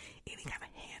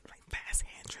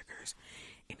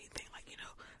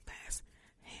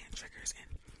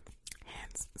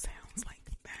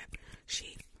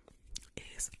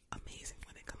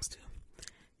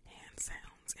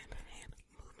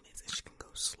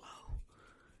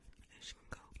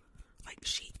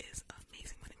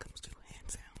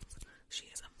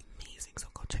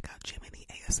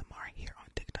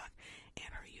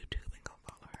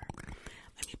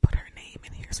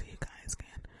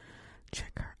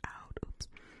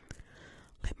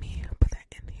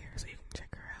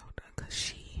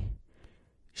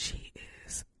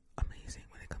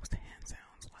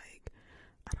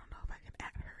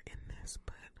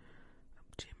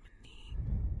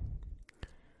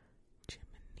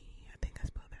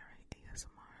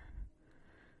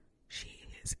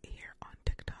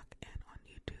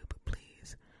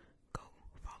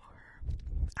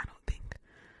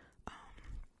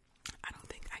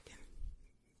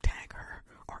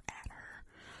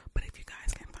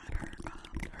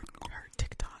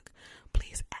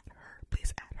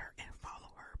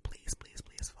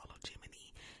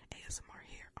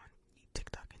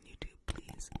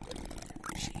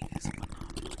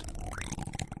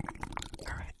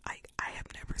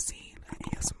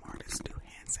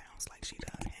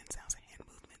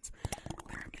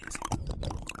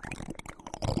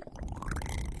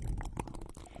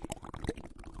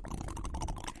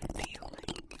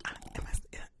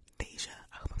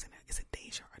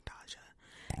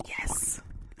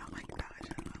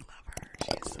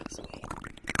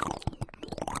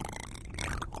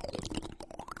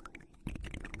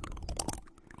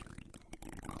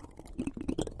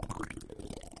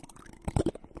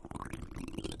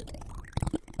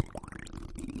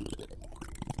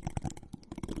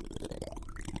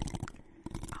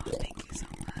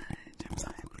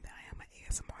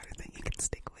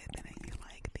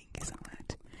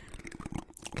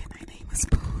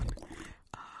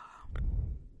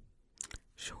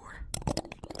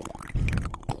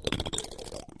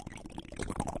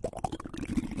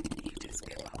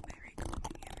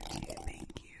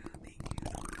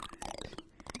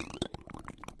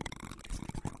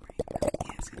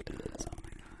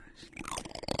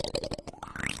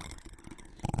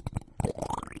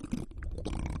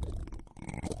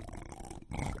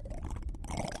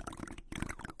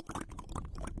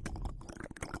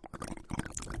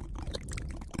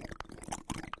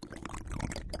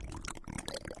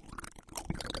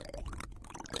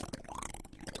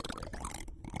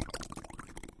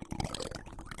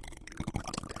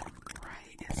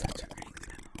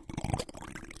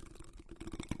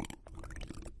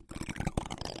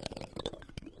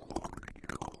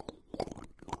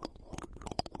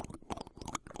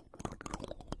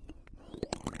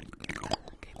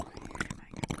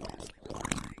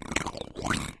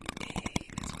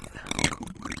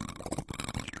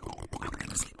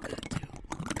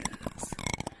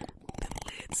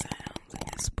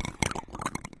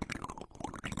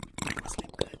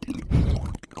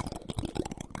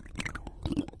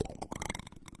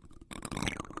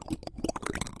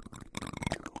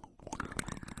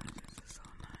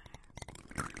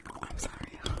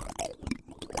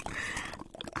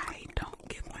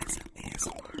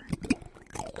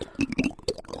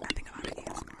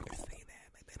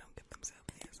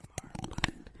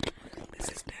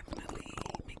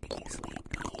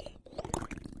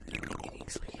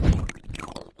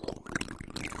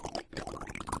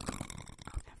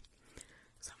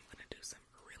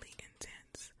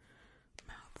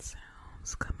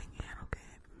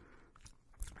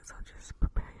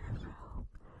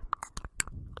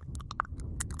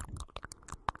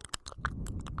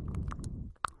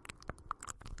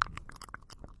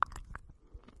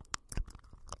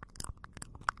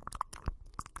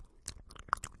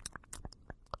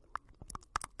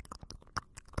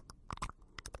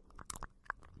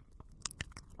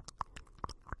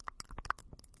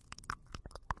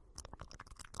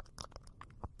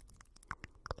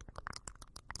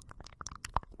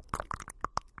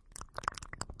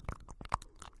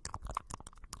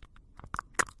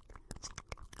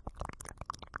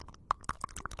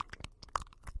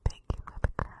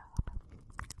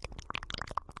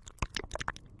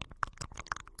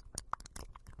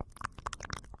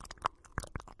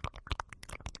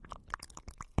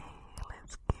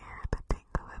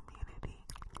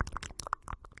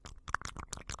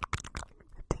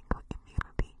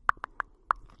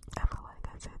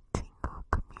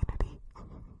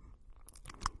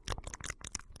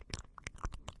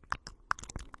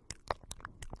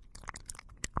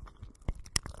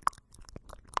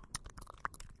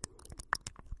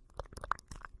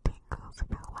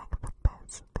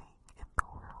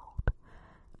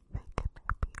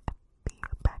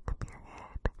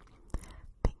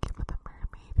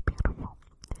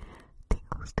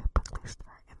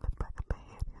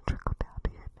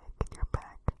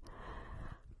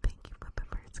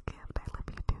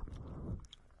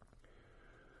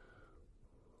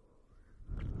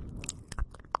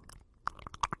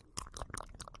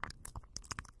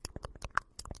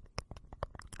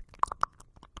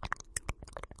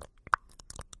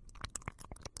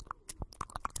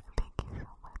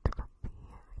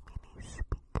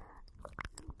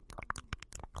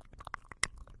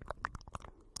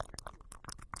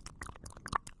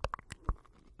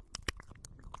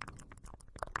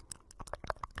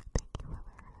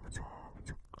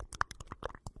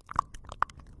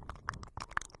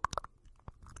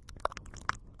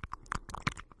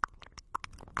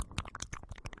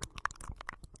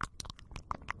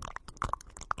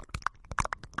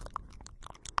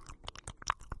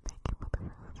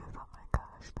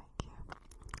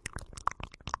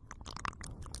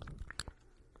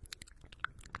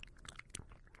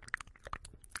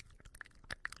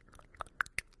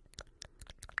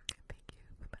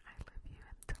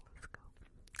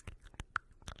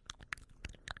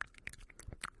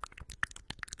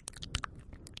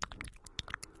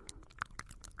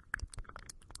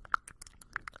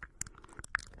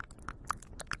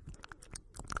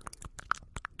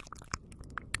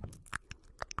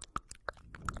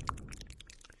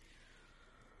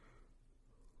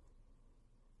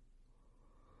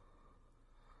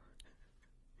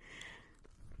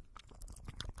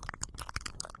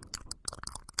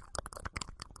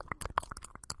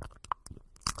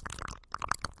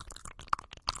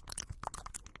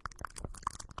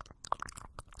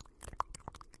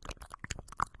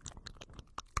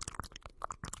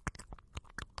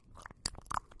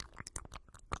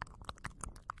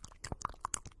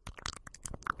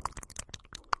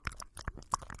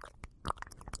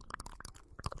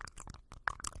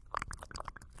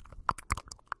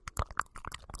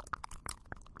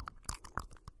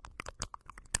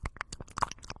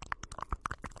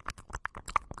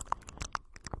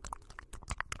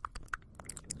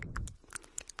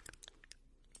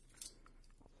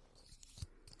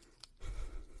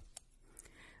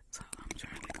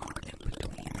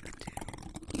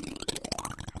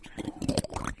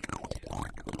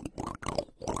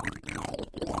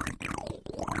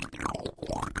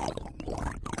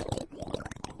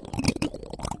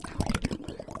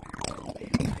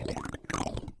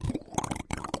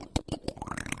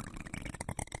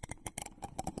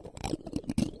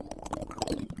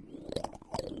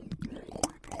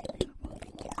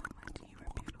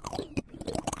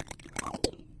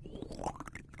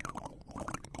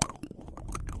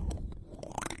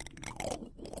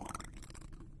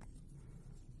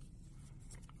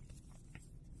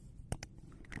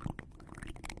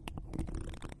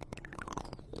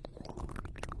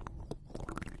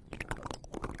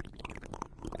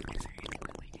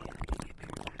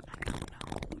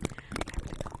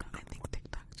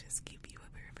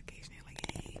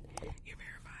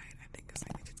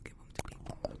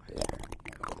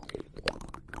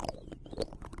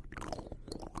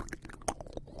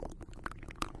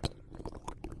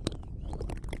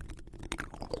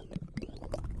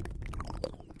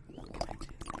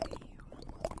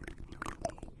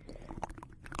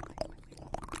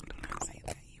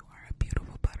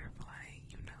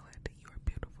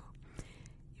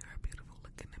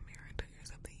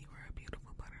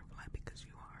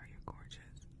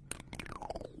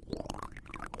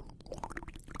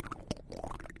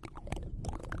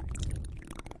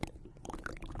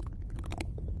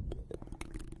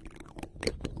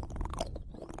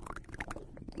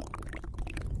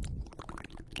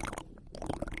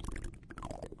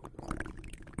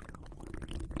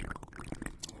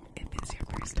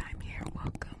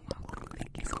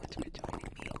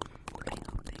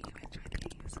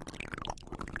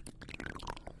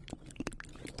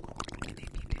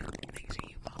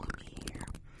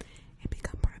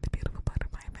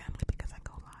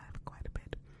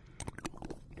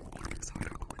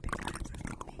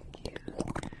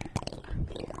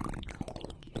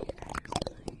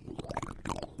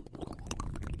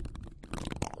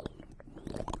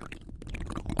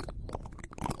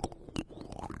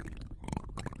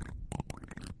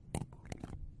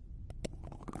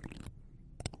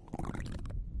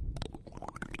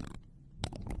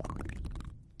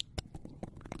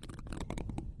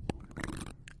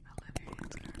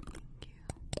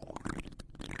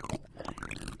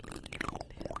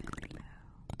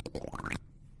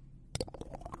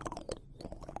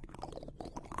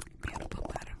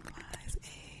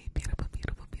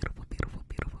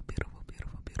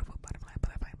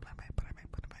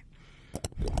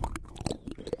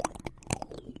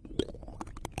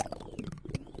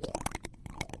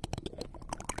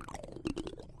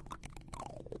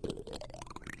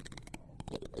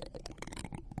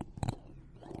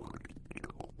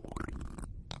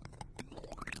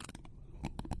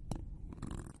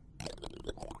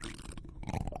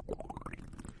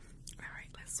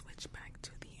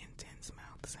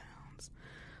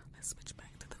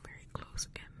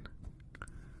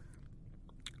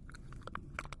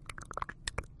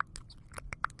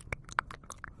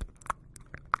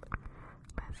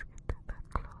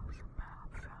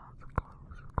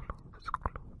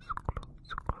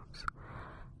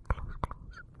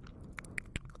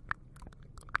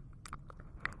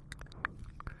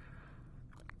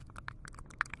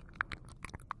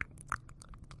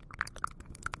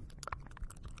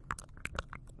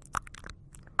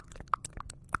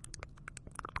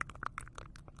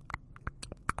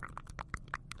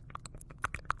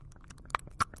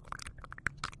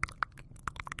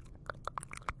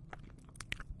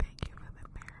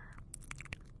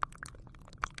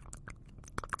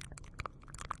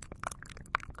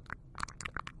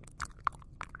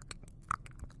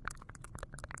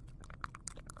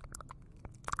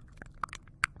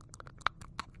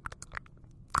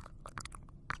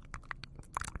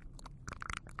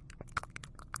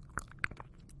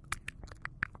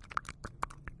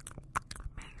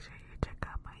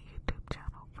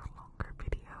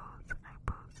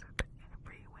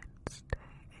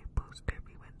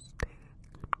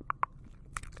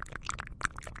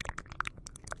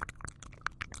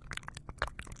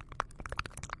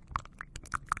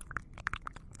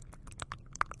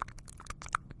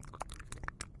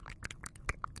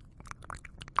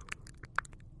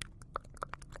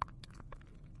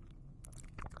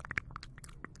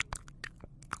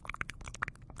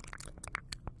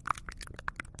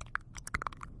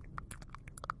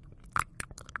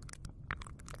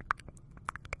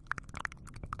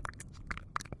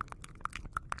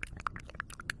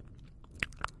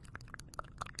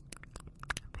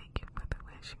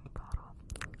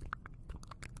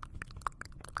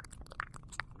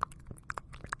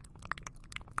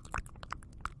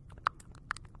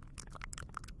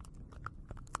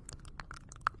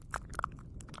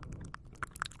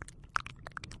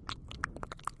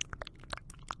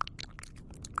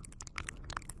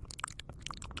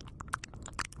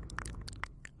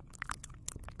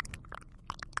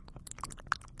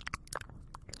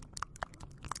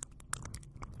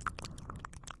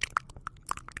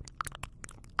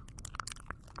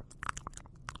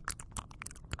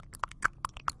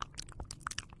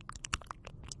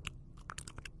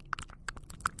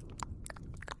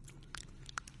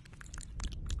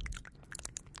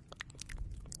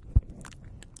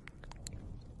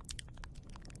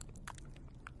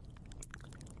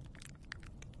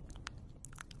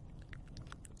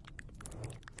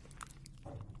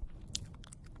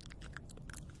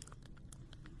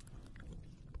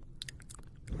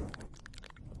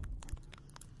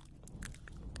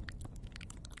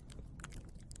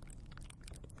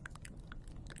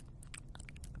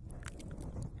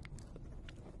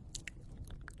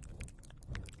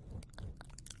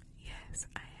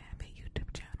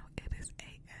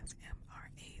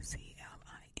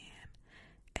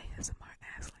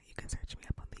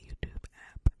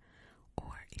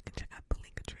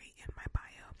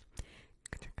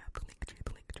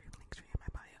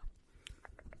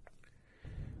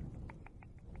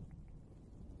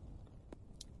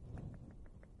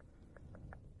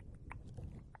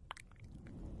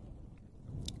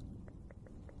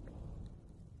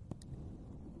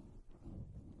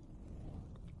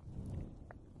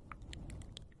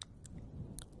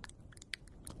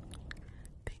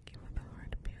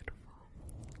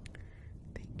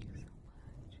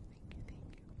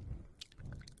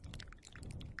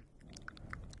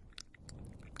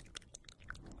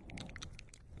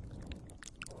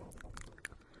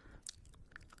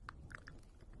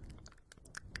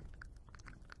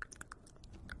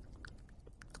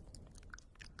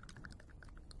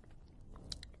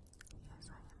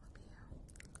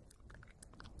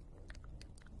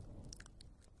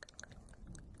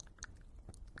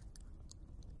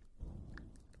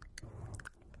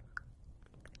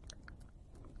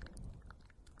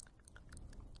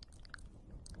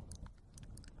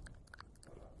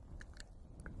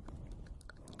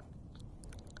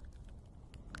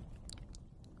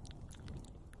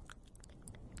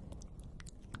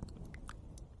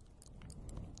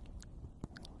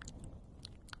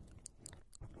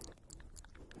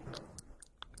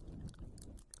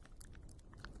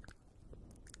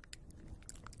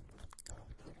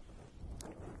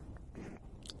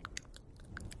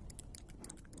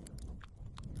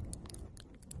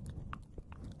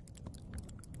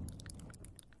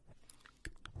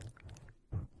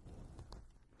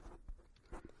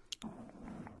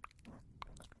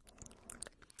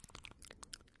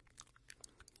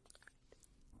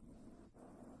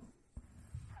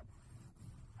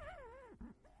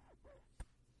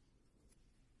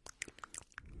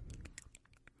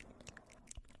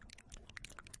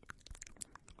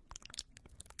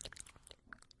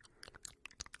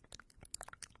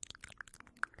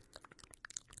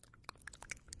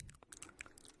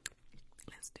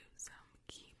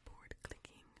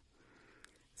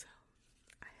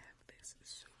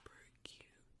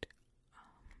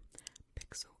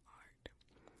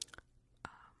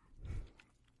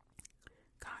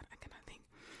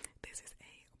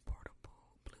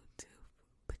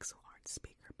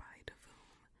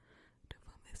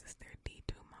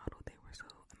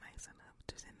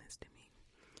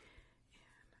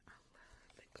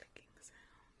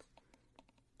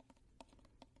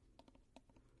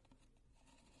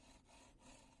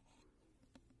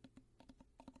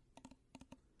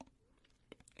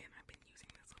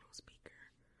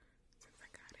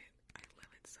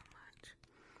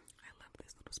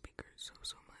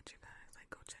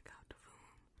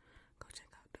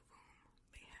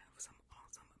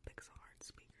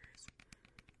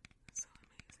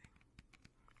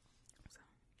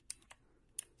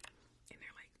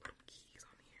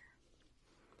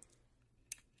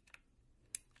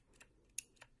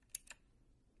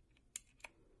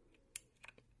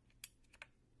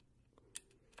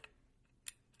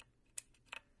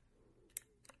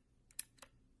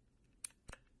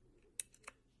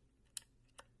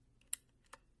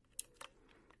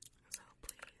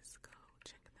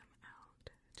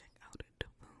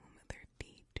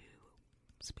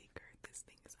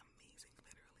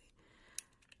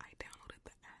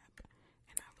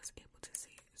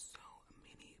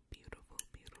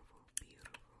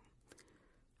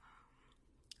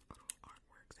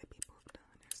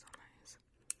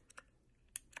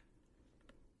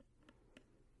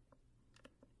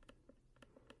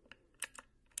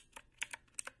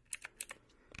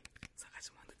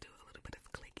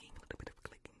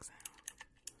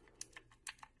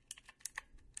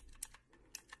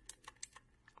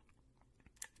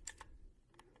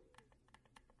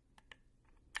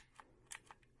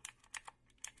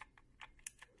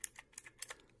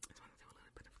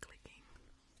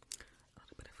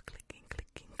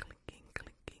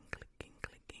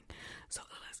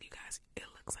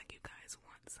 looks like you guys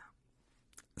want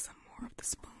some more of the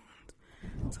spoons.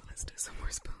 So let's do some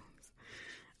more spoons.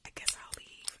 I guess I'll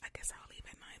leave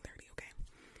at 9:30, okay?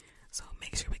 So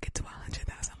make sure we get to 100,000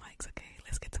 likes, okay?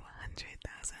 Let's get to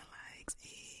 100,000 likes.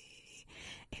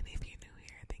 And if you're new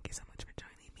here, thank you so much for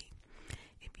joining me.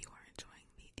 If you are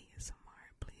enjoying the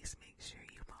ASMR, please make sure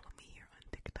you follow me here on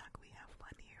TikTok. We have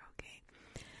fun here, okay?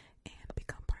 And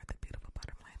become part of the Beautiful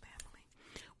Butterfly family.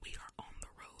 We are on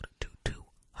the road to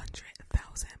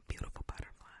 200,000 beautiful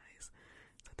butterflies.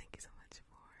 So thank you so much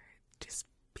for just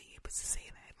being able to say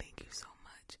that. Thank you so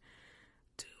much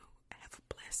to have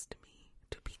blessed me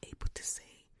to be able to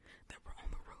say that we're on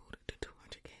the road to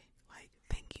 200K. Like,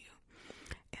 thank you.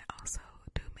 And also,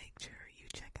 do make sure you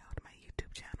check out my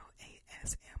YouTube channel,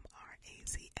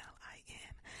 ASMRAZLIN.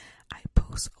 I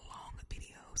post long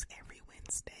videos every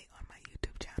Wednesday on my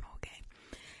YouTube channel, okay?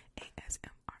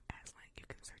 ASMR Aslan. You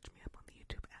can search me up on the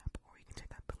YouTube app, or you can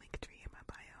check out the link tree in my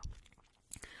bio.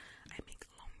 I make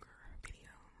longer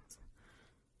videos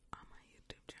on my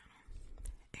YouTube channel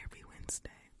every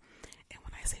Wednesday. And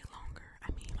when I say longer,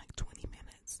 I mean like 20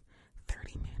 minutes,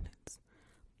 30 minutes,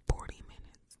 40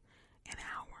 minutes, an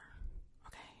hour,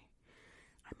 okay?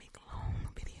 I make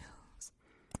long videos.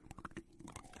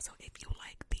 So if you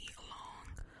like the long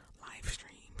live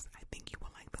streams, I think you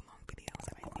will like the long videos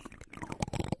that I make.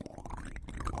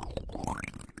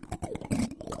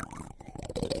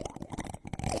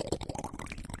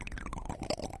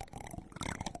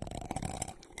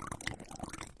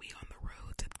 We on the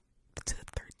road to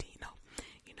 13. No,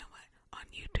 you know what? On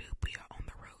YouTube, we are on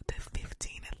the road to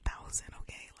 15,000,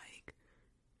 okay? Like,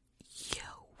 yo,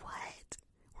 what?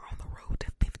 We're on the road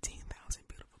to 15,000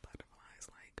 beautiful butterflies,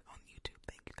 like, on YouTube.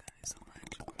 Thank you guys so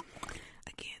much.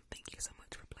 Again, thank you so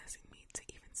much for blessing me to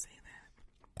even say that.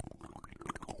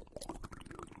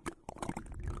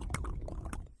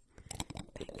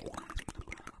 Thank you guys from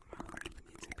the bottom of my heart for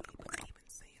me to be able to even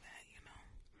say that, you know?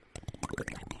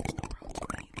 That means the world to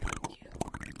me. Thank you.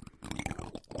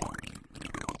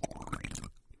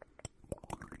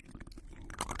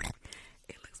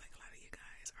 It looks like a lot of you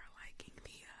guys are liking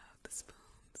the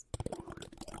spoons.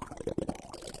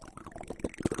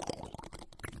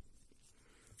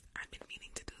 I've been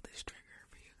meaning to do this trigger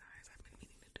for you guys. I've been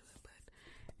meaning to do it, but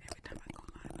every time I go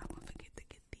live, I will forget to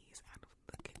get these out of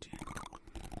the kitchen.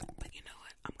 But you know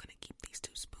what? I'm gonna keep these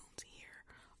 2 spoons here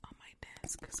on my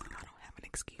desk, so I don't have an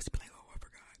excuse to be like,